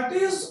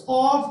priorities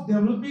of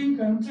developing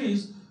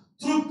countries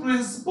through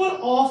principle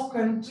of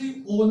country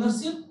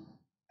ownership,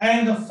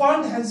 and the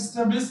fund has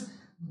established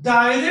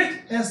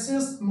direct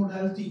access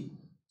modality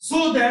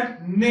so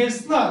that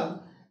national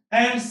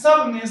and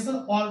sub-national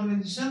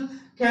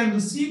organizations can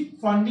receive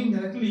funding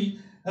directly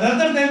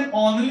rather than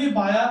only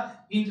via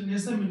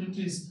international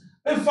ministries।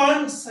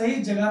 Fund सही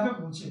जगह पे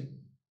पहुंचे।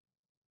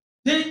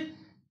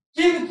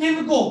 किन किन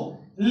को?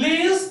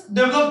 least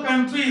developed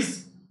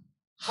countries,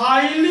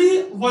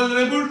 highly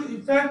vulnerable to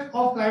effect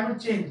of climate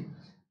change,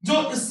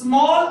 जो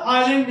small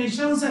island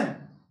Nations हैं,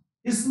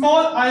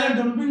 small island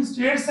developing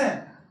states हैं,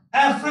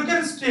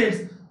 अफ्रीकन स्टेट्स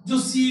जो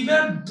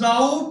सीवियर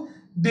ड्राउट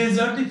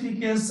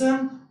डेजर्टिफिकेशन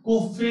को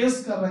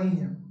फेस कर रही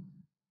हैं,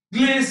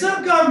 ग्लेशियर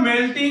का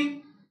मेल्टिंग,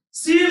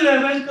 सी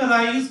लेवल का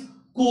राइज,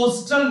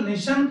 कोस्टल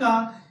नेशन का,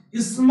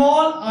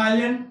 स्मॉल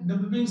आइलैंड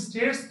डेवलपिंग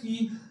स्टेट्स की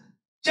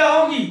क्या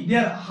होगी? They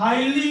are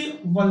highly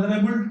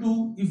vulnerable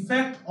to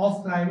effect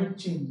of climate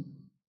change.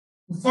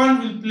 Fund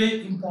will play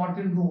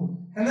important role,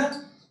 है ना।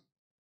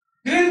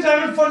 Green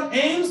climate fund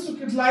aims to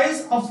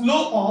catalyse a flow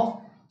of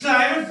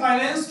climate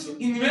finance to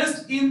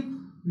invest in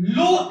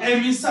low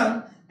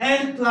emission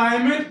and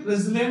climate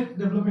resilient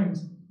development.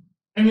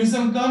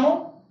 Emission कम हो,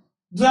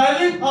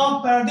 driving a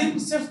paradigm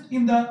shift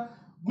in the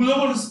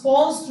global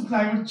response to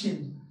climate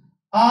change।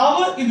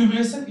 Our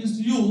innovation is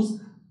to use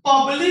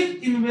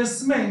public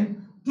investment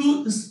to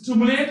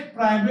stimulate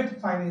private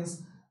finance,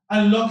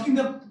 unlocking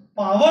the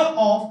power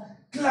of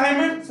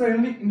climate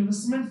friendly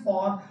investment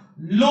for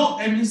low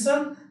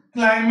emission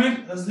climate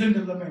resilient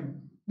development।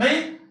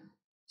 भाई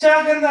क्या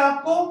करना है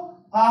आपको?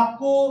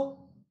 आपको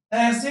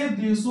ऐसे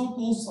देशों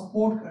को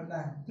support करना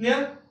है। Clear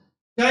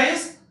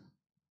guys?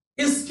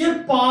 इसके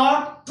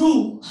पार्ट 2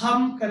 हम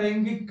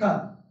करेंगे कल,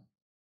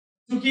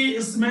 क्योंकि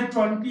इसमें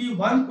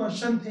 21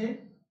 क्वेश्चन थे।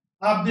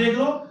 आप देख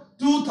लो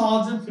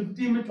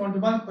 2015 में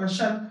 21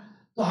 क्वेश्चन,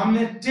 तो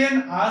हमने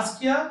 10 आज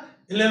किया,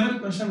 11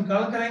 क्वेश्चन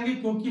कल करेंगे,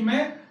 क्योंकि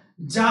मैं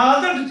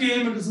ज्यादा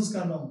डिटेल में डिस्कस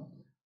कर रहा हूं।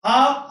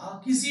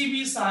 आप किसी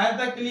भी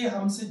सहायता के लिए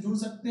हमसे जुड़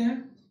सकते हैं।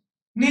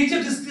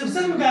 नीचे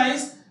डिस्क्रिप्शन में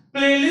गाइस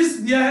प्लेलिस्ट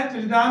दिया है,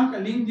 टेलीग्राम का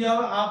लिंक दिया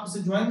हुआ, आप उसे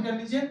ज्वाइन कर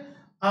लीजिए।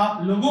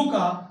 आप लोगों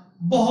का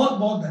बहुत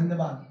बहुत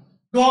धन्यवाद।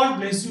 God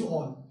bless you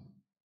all.